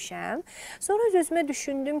bölüşəm. Sonra özümə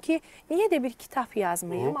düşündüm ki, niyə də bir kitab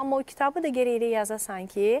yazmayım? Amma o kitabı da gərək elə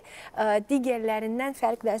yazasan ki, digərlərindən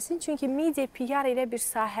fərqlənsin. Çünki media PR elə bir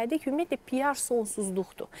sahədir ki, ümumiyyətlə PR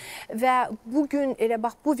sonsuzluqdur. Və bugün elə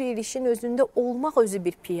bax, bu verilişin özündə olmaq özü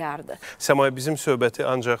bir PR-dır. Səmayə, bizim söhbəti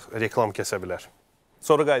ancaq reklam kəsə bilər.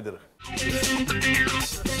 Sonra qaydırıq.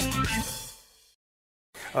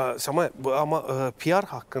 Səmayə, amma PR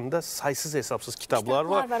haqqında saysız hesabsız kitablar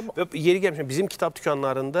var. Və yeri gəlmişəm, bizim kitab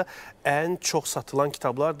dükanlarında ən çox satılan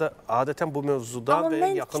kitablar da adətən bu mövzuda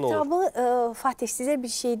və yaxın olur. Amma mən kitabı, Fatih, sizə bir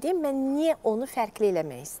şey deyim, mən niyə onu fərqli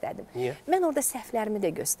eləmək istədim? Niyə? Mən orada səhvlərimi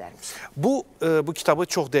də göstərmişəm. Bu kitabı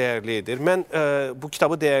çox dəyərli edir. Mən bu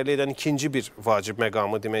kitabı dəyərli edən ikinci bir vacib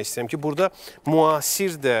məqamı demək istəyirəm ki, burada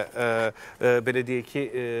müasir də, belə deyək ki,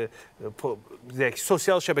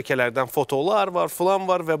 sosial şəbəkələrdən fotolar var, filan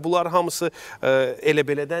var və bunlar hamısı elə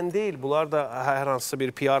belədən deyil. Bunlar da hər hansısa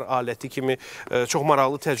bir PR aləti kimi çox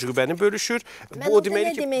maraqlı təcrübəni bölüşür. O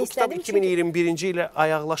deməli ki, bu kitab 2021-ci ilə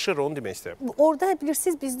ayaqlaşır, onu demək istəyirəm. Orada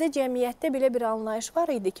bilirsiniz, bizdə cəmiyyətdə belə bir anlayış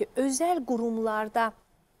var idi ki, özəl qurumlarda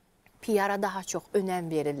PR-a daha çox önəm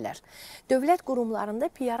verirlər. Dövlət qurumlarında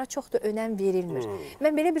PR-a çox da önəm verilmir.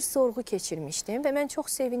 Mən belə bir sorğu keçirmişdim və mən çox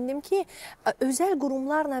sevindim ki, özəl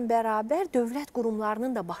qurumlarla bərabər dövlət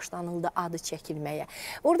qurumlarının da başlanıldı adı çəkilməyə.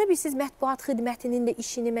 Orada siz mətbuat xidmətinin də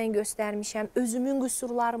işini mən göstərmişəm, özümün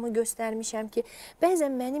qüsurlarımı göstərmişəm ki,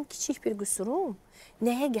 bəzən mənim kiçik bir qüsurum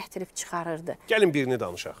nəyə gətirib çıxarırdı? Gəlin birini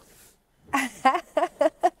danışaq.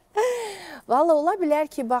 Valla ola bilər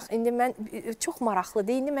ki, bax, indi mən çox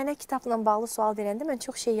maraqlıdır. İndi mənə kitabla bağlı sual verəndə mən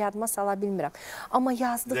çox şey yadıma sala bilmirəm. Amma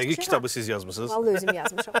yazdıqca... Dəqiq kitabı siz yazmışsınız. Valla özüm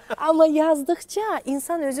yazmışam. Amma yazdıqca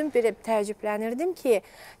insan özüm belə təəccüblənirdim ki,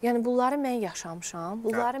 yəni bunları mən yaşamışam.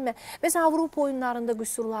 Bunları mən... Məsələn, Avropa oyunlarında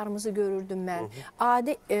qüsurlarımızı görürdüm mən.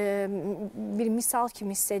 Adi bir misal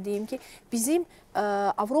kimi istədiyim ki, bizim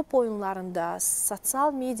Avropa oyunlarında,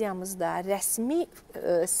 sosial mediamızda, rəsmi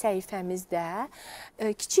səhifəmizdə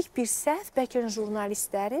kiçik bir səhv müstəqil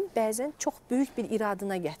jurnalistlərin bəzən çox böyük bir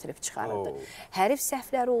iradına gətirib çıxarırdı. Hərf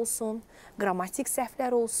səhvləri olsun, qrammatik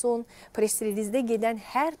səhvlər olsun, press-relizdə gedən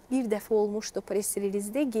hər bir dəfə olmuşdu,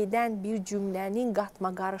 press-relizdə gedən bir cümlənin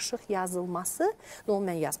qatma-qarışıq yazılması,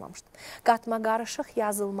 mən yazmamışdım, qatma-qarışıq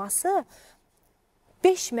yazılması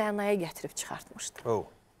 5 mənaya gətirib çıxartmışdı.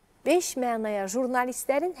 5 mənaya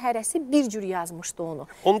jurnalistlərin hərəsi bir cür yazmışdı onu.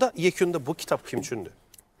 Onda yekunda bu kitab kim üçündür?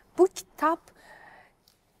 Bu kitab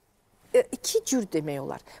iki cür demək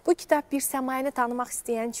olar. Bu kitab bir Səmayəni tanımaq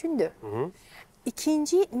istəyən üçündür.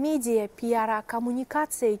 İkinci media, PR-a,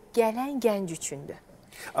 kommunikasiyaya gələn gənc üçündür.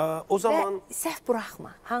 O zaman... Və səhv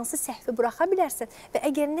buraxma. Hansı səhvi buraxa bilərsən və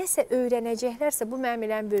əgər nəsə öyrənəcəklərsə bu mənim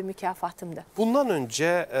elə böyük mükafatımdır. Bundan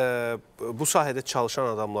öncə bu sahədə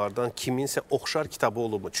çalışan adamlardan kiminsə oxşar kitabı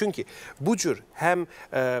olub mu? Çünki bu cür həm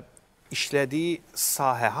işlədiyi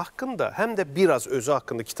sahə haqqında, həm də biraz özü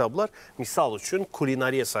haqqında kitablar, misal üçün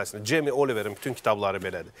kulinariya sahəsində, Jamie Oliver'in bütün kitabları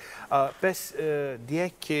belədir. Bəs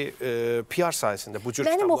deyək ki, PR sahəsində bu cür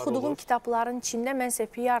kitablar olur. Mənim oxuduğum kitabların içində mənsə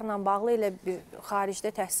PR-la bağlı elə bir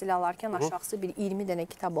xaricdə təhsil alarkən aşağısı bir 20 dənə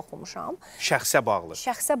kitab oxumuşam. Şəxsə bağlı?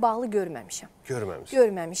 Şəxsə bağlı görməmişəm.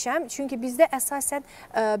 Görməmişəm. Çünki bizdə əsasən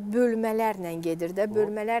bölmələrlə gedir də,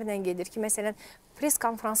 bölmələrlə gedir ki, məsələn, press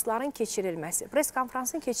konferansların keçirilməsi. Press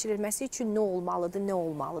konferansın keçirilməsi üçün nə olmalıdır, nə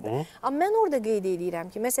olmalıdır. Amma mən orada qeyd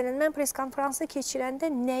edirəm ki, məsələn, mən press konferansı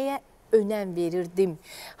keçirəndə nəyə önəm verirdim,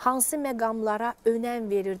 hansı məqamlara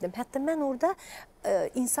önəm verirdim. Hətta mən orada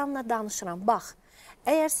insanla danışıram. Bax,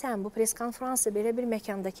 əgər sən bu press konferansı belə bir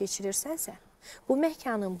məkanda keçirirsənsə, bu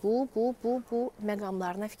məkanın bu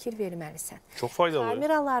məqamlarına fikir verməlisən. Çox faydalı.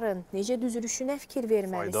 Kameraların necə düzülüşünə fikir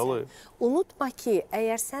verməlisən. Faydalı. Unutma ki,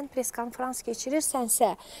 əgər sən press konferans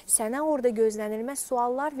keçirirsənsə, sənə orada gözlənilməz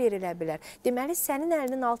suallar verilə bilər. Deməli, sənin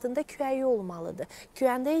əlinin altında küəyi olmalıdır.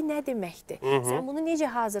 Küəndəyi nə deməkdir? Sən bunu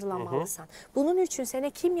necə hazırlamalısan? Bunun üçün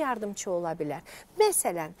sənə kim yardımcı ola bilər?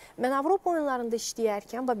 Məsələn, mən Avropa oyunlarında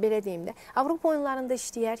işləyərkən, belə deyim də, Avropa oyunlarında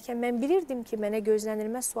işləyərkən mən bilirdim ki, mənə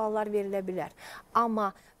gözlənilməz suallar verilə bilər. Amma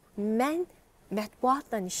mən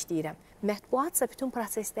mətbuatla işləyirəm. Mətbuatsa bütün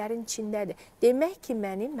proseslərin içindədir. Demək ki,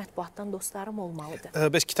 mənim mətbuatdan dostlarım olmalıdır.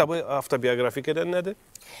 Bəs kitabı avtobiografik edən nədir?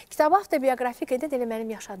 Kitabı avtobiografik edən elə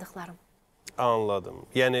mənim yaşadıqlarım. Anladım.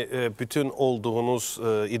 Yəni, bütün olduğunuz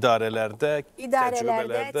idarələrdə,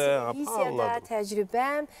 təcrübələrdə... televiziyada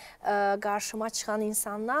təcrübəm, qarşıma çıxan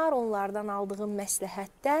insanlar, onlardan aldığım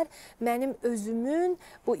məsləhətlər, mənim özümün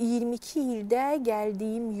bu 22 ildə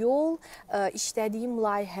gəldiyim yol, işlədiyim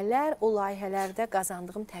layihələr, o layihələrdə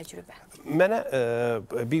qazandığım təcrübə. Mənə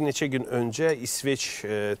bir neçə gün öncə İsveç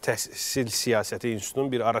Təhsil Siyasəti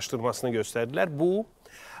İnstitutunun bir araşdırmasını göstərdilər. Bu,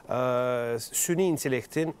 süni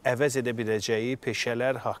intellektin əvəz edə biləcəyi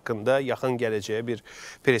peşələr haqqında yaxın gələcəyə bir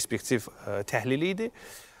perspektiv təhlili idi.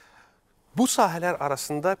 Bu sahələr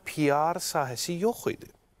arasında PR sahəsi yox idi.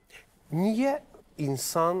 Niyə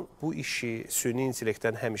insan bu işi süni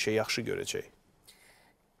intellektdən həmişə yaxşı görəcək?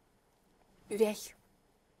 Ürək.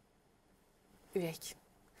 Ürək.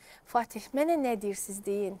 Fatih, mənə nə deyirsiniz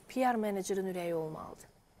deyin, PR menecerin ürəyi olmalıdır.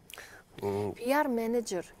 PR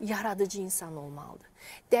menecer yaradıcı insan olmalıdır.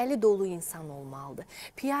 Dəli dolu insan olmalıdır.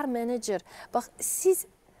 PR menecer, bax, siz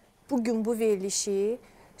bugün bu verilişi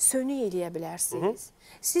sönük eləyə bilərsiniz.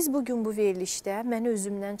 Siz bugün bu verilişdə məni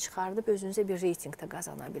özümdən çıxardıb özünüzə bir reytingdə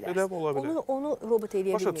qazana bilərsiniz. Elə ola bilər. Onu robot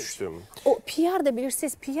eləyə bilmir. Başa düşdüm. O PR da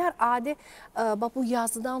bilirsiniz, PR adi bax bu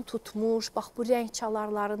yazıdan tutmuş, bax bu rəng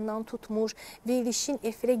çalarlarından tutmuş, verilişin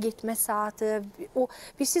efirə getmə saatı.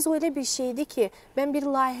 Bilirsiniz, o elə bir şeydir ki, mən bir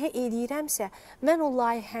layihə eləyirəmsə, mən o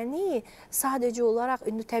layihəni sadəcə olaraq,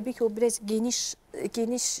 təbii ki, o biraz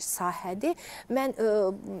geniş sahədir. Mən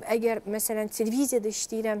əgər məsələn televiziyada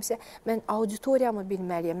işləyirəmsə, mən auditoriyamı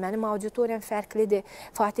bilməliyəm. Mənim auditoriyam fərqlidir.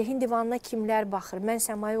 Fatehin divanına kimlər baxır? Mən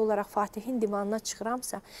Səmayə olaraq Fatehin divanına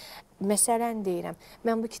çıxıramsa, məsələn deyirəm,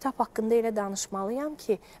 mən bu kitab haqqında elə danışmalıyam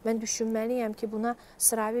ki, mən düşünməliyəm ki, buna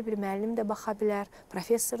sıravi bir müəllim də baxa bilər,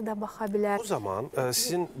 professor da baxa bilər. O zaman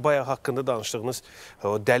sizin bayaq haqqında danışdığınız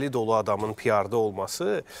o dəli dolu adamın PR-da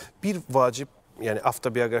olması bir vacib, yəni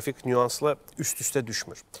avtobiografik nüansla üst-üstə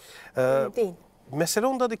düşmür. Deyin. Məsələ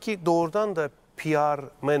ondadır ki, doğrudan da PR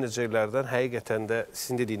menecerlərdən həqiqətən də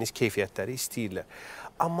sizin dediyiniz keyfiyyətləri istəyirlər.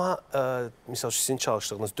 Amma misal sizin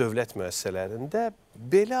çalışdığınız dövlət müəssisələrində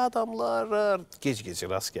belə adamlar gec-gec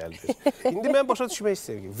rast gəlir. İndi mən başa düşmək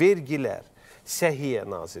istəyirəm ki, vergilər, Səhiyyə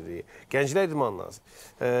Nazirliyi, Gənclər İdman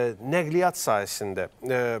Nazirliyi, nəqliyyat sahəsində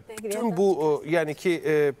bütün bu, yəni ki,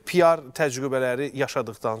 PR təcrübələri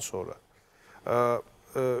yaşadıqdan sonra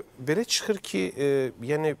belə çıxır ki,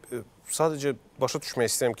 yəni sadəcə başa düşmək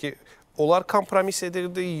istəyirəm ki, onlar kompromis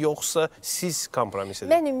edirdi, yoxsa siz kompromis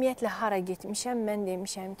edirdiniz? Mən ümumiyyətlə hara getmişəm, mən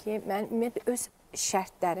demişəm ki, mən ümumiyyətlə öz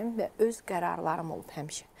şərtlərim və öz qərarlarım olub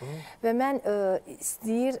həmişə. Və mən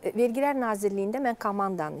istəyir, Vergilər Nazirliyində mən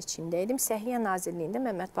komandanın içində idim, Səhiyyə Nazirliyində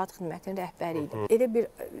mən mətbuat xidmətinin rəhbəri idim. Elə bir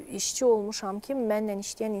işçi olmuşam ki, mənlə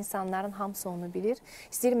işləyən insanların hamısı onu bilir.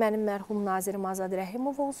 İstəyir mənim mərhum nazirim Azad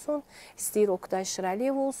Rəhimov olsun, istəyir Oqtay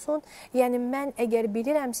Şırəliyev olsun. Yəni mən əgər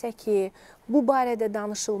bilirəmsə ki, bu barədə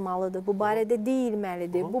danışılmalıdır, bu barədə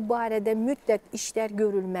deyilməlidir, bu barədə mütləq işlər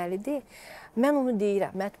görülməlidir. Mən onu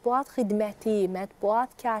deyirəm, mətbuat xidməti,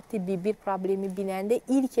 mətbuat katibi bir problemi biləndə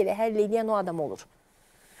ilk elə həll edən o adam olur.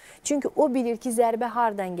 Çünki o bilir ki, zərbə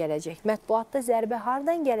hardan gələcək, mətbuatda zərbə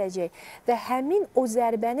hardan gələcək və həmin o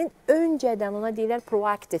zərbənin öncədən, ona deyirlər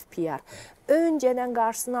proaktiv PR, öncədən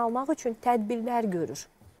qarşısını almaq üçün tədbirlər görür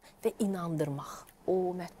və inandırmaq.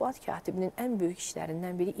 O, mətbuat katibinin ən böyük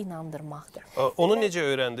işlərindən biri inandırmaqdır. Onu necə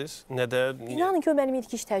öyrəndiniz? Nədən? İnanın ki, o mənim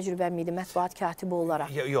ilk iş təcrübəm idi mətbuat katibi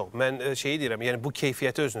olaraq. Yox, mən şeyi deyirəm, yəni bu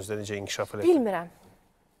keyfiyyəti özünüzdə necə inkişaf elədiniz? Bilmirəm.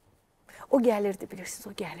 O gəlirdi, bilirsiniz,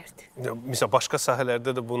 o gəlirdi. Məsələn, başqa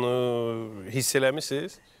sahələrdə də bunu hiss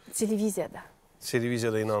eləmişsiniz? Televiziyada.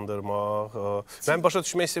 Televiziyada inandırmaq. Mən başa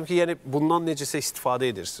düşmək istəyirəm ki, yəni bundan necəsə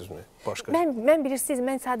istifadə edirsinizmi? Mən bilirsiniz,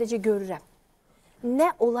 mən sadəcə görürəm.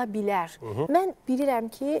 Nə ola bilər? Mən bilirəm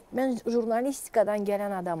ki, mən jurnalistikadan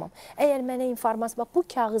gələn adamam. Əgər mənə informasiya, bax, bu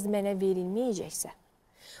kağız mənə verilməyəcəksə,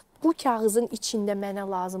 bu kağızın içində mənə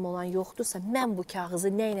lazım olan yoxdursa, mən bu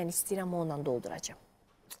kağızı nə ilə istəyirəm, onunla dolduracam.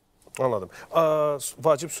 Anladım.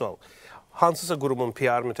 Vacib sual. Hansısa qurumun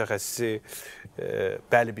PR mütəxəssisi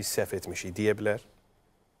bəli biz səhv etmişik deyə bilər?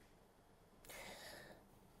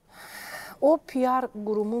 O PR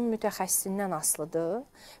qurumun mütəxəssisindən asılıdır.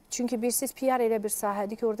 Çünki bilirsiniz, PR elə bir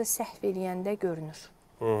sahədir ki, orada səhv eləyəndə görünür.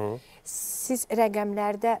 Siz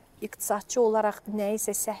rəqəmlərdə iqtisadçı olaraq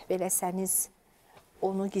nəyisə səhv eləsəniz,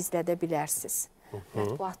 onu gizlədə bilərsiniz.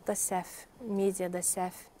 Mətbuatda səhv, mediada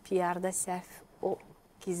səhv, PR-da səhv, o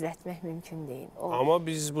gizlətmək mümkün deyil. Amma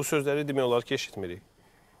biz bu sözləri demək olar ki, eşitmirik.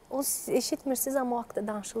 O siz eşitmirsiniz, amma o haqda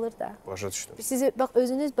danışılır da. Başa düşdüm. Siz, bax,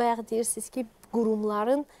 özünüz bayaq deyirsiniz ki,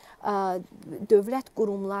 qurumların, dövlət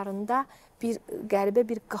qurumlarında bir qəribə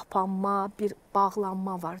bir qapanma, bir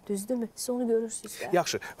bağlanma var, düzdürmü? Siz onu görürsünüz də.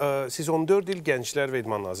 Yaxşı, siz 14 il Gənclər və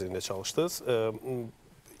İdman Nazirliyində çalışdınız.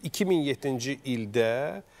 2007-ci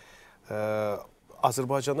ildə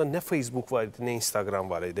Azərbaycanda nə Facebook var idi, nə Instagram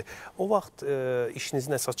var idi. O vaxt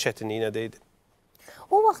işinizin əsas çətinliyi nədə idi?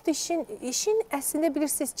 O vaxt işin əslində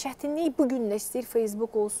bilirsiniz, çətinliyi bugün də istəyir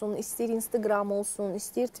Facebook olsun, istəyir Instagram olsun,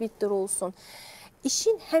 istəyir Twitter olsun.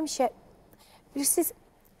 İşin həmişə, bilirsiniz,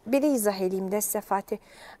 belə izah edeyim də sizə Fatih,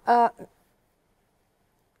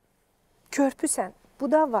 körpüsən,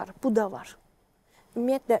 bu da var, bu da var.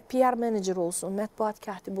 Ümumiyyətlə, PR menecer olsun, mətbuat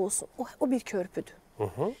katibi olsun, o bir körpüdür.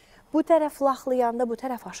 Bu tərəf laxlayanda bu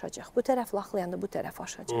tərəf aşacaq, bu tərəf laxlayanda bu tərəf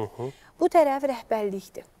aşacaq. Bu tərəf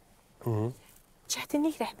rəhbərlikdir.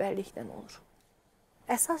 Çətinlik rəhbərlikdən olur.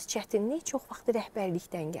 Əsas çətinlik çox vaxt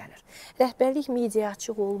rəhbərlikdən gəlir. Rəhbərlik mediaya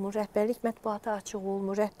açıq olmur, rəhbərlik mətbuata açıq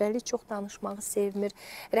olmur, rəhbərlik çox danışmağı sevmir,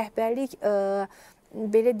 rəhbərlik,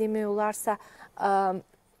 belə demək olarsa,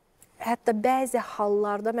 hətta bəzi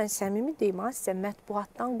hallarda, mən səmimi deyim, sizə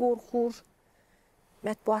mətbuatdan qorxur,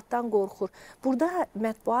 Burada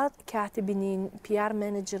mətbuat katibinin, PR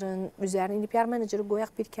menecerinin üzərində, PR meneceri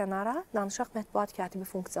qoyaq bir kənara, danışaq mətbuat katibi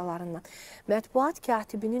funksiyalarından. Mətbuat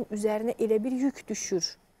katibinin üzərinə elə bir yük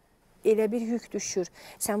düşür,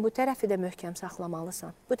 Sən bu tərəfi də möhkəm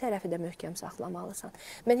saxlamalısan, bu tərəfi də möhkəm saxlamalısan.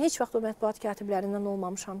 Mən heç vaxt o mətbuat katiblərindən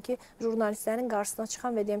olmamışam ki, jurnalistlərin qarşısına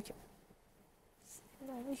çıxam və deyəm ki,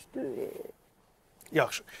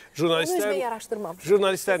 Yaxşı.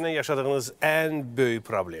 Jurnalistlərlə yaşadığınız ən böyük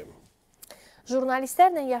problem?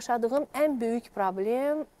 Jurnalistlərlə yaşadığım ən böyük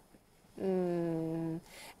problem,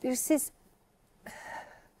 bilirsiniz,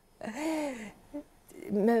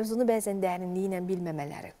 mövzunu bəzən dərinliyi ilə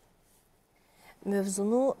bilməmələri.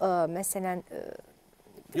 Mövzunu, məsələn...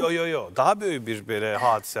 Yox, daha böyük bir belə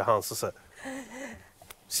hadisə hansısa.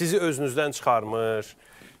 Sizi özünüzdən çıxarmış,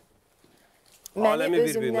 aləmi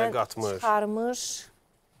bir-birinə qatmış. Çıxarmış.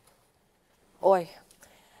 Oy.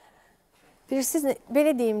 Bilirsiniz,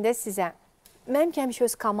 belə deyim də sizə, mənim həmişə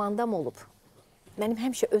öz komandam olub.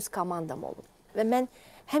 Və mən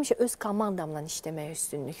həmişə öz komandamla işləməyə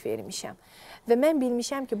üstünlük vermişəm. Və mən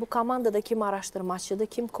bilmişəm ki, bu komandada kim araşdırmaçıdır,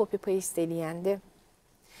 kim copy-paste eləyəndir,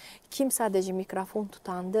 kim sadəcə mikrofon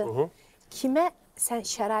tutandır, kimə sən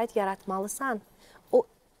şərait yaratmalısan, o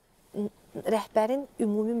rəhbərin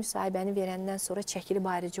ümumi müsahibəni verəndən sonra çəkilib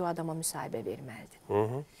ayrıca o adama müsahibə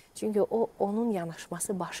verməlidir. Çünki onun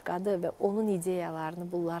yanaşması başqadır və onun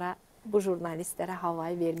ideyalarını bunlara bu jurnalistlərə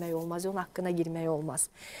havayı vermək olmaz, onun haqqına girmək olmaz.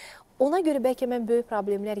 Ona görə bəlkə mən böyük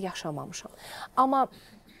problemlər yaşamamışam. Amma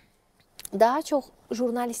daha çox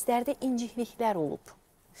jurnalistlərdə incikliklər olub.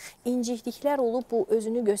 İncikliklər olub, bu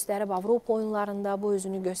özünü göstərib Avropa oyunlarında, bu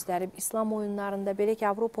özünü göstərib İslam oyunlarında. Belə ki,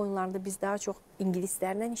 Avropa oyunlarında biz daha çox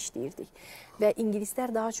ingilislərlə işləyirdik və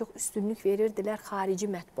ingilislər daha çox üstünlük verirdilər xarici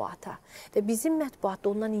mətbuata və bizim mətbuat da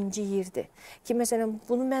ondan inciyirdi ki, məsələn,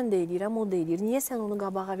 bunu mən də eləyirəm, o da eləyir. Niyə sən onu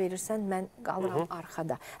qabağa verirsən, mən qalıram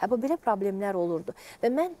arxada? Bu belə problemlər olurdu və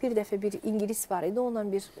mən bir dəfə bir ingilis var idi,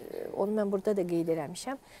 onu mən burada da qeyd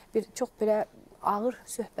eləmişəm, bir çox belə ağır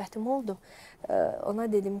söhbətim oldu. Ona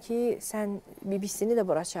dedim ki, sən BBC-ni də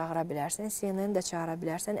bura çağıra bilərsən, CNN-i də çağıra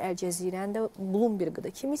bilərsən, Əl-Cəzirəni də, Bloomberg-ı da,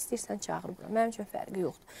 kimi istəyirsən çağır bura. Mənim üçün fərqi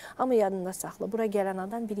yoxdur. Amma yadında saxla, bura gələn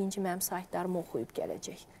adam birinci mənim saytlarımı oxuyub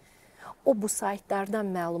gələcək. O, bu saytlardan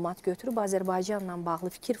məlumat götürüb Azərbaycanla bağlı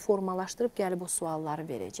fikir formalaşdırıb gəlib o sualları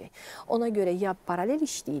verəcək. Ona görə ya paralel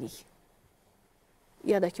işləyirik,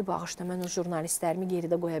 ya da ki, bağışda mən o jurnalistlərimi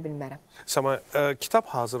geridə qoya bilmərəm. Səmayə, kitab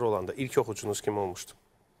hazır olanda ilk oxucunuz kim olmuşdu?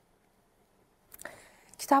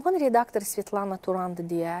 Kitabın redaktoru Svetlana Turandı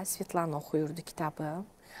deyə, Svetlana oxuyurdu kitabı.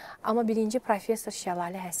 Amma birinci professor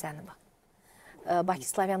Xəyalə Həsənova, Bakı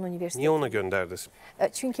Slavyan Universiteti. Niyə ona göndərdiniz?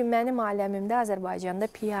 Çünki mənim aləmimdə Azərbaycanda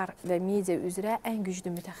PR və media üzrə ən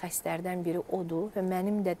güclü mütəxəssislərdən biri odur və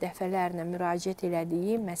mənim də dəfələrlə müraciət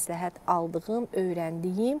elədiyim, məsləhət aldığım,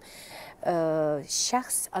 öyrəndiyim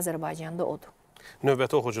şəxs Azərbaycanda odur.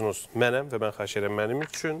 Növbəti oxucunuz mənəm və mən xahiş edirəm mənim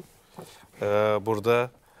üçün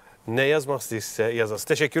burada nə yazmaq istəyirsə yazasınız.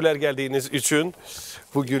 Təşəkkürlər gəldiyiniz üçün.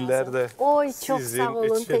 Bu günlər də Oy, çox sağ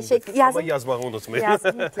olun. Təşəkkür. Amma yazmağı unutmayın.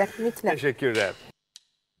 Yazın, mütləq, mütləq. Təşəkkürlər.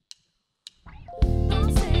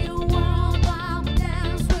 Don't say a word while we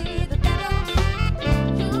dance with the devil.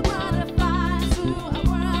 You gotta fight through a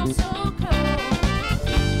world so cold.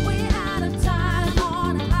 We had a time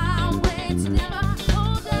on a highway to never go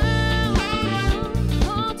down,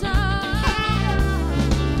 go down.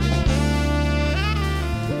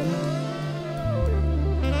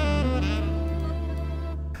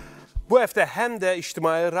 Bu həftə həm də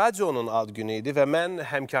İctimai Radionun ad günü idi və mən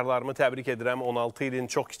həmkarlarımı təbrik edirəm. 16 ilin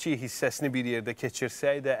çox kiçik hissəsini bir yerdə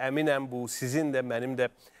keçirsək də, əminəm bu sizin də, mənim də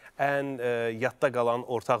ən yadda qalan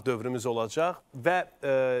ortaq dövrümüz olacaq. Və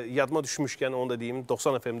yadıma düşmüşkən onu da deyim,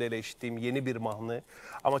 90 FM-də elə eşitdiyim yeni bir mahnı,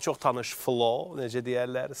 amma çox tanış flow, necə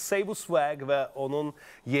deyərlər, Saybu Swag və onun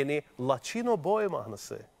yeni Latino Boy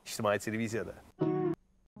mahnısı İctimai Televiziyada.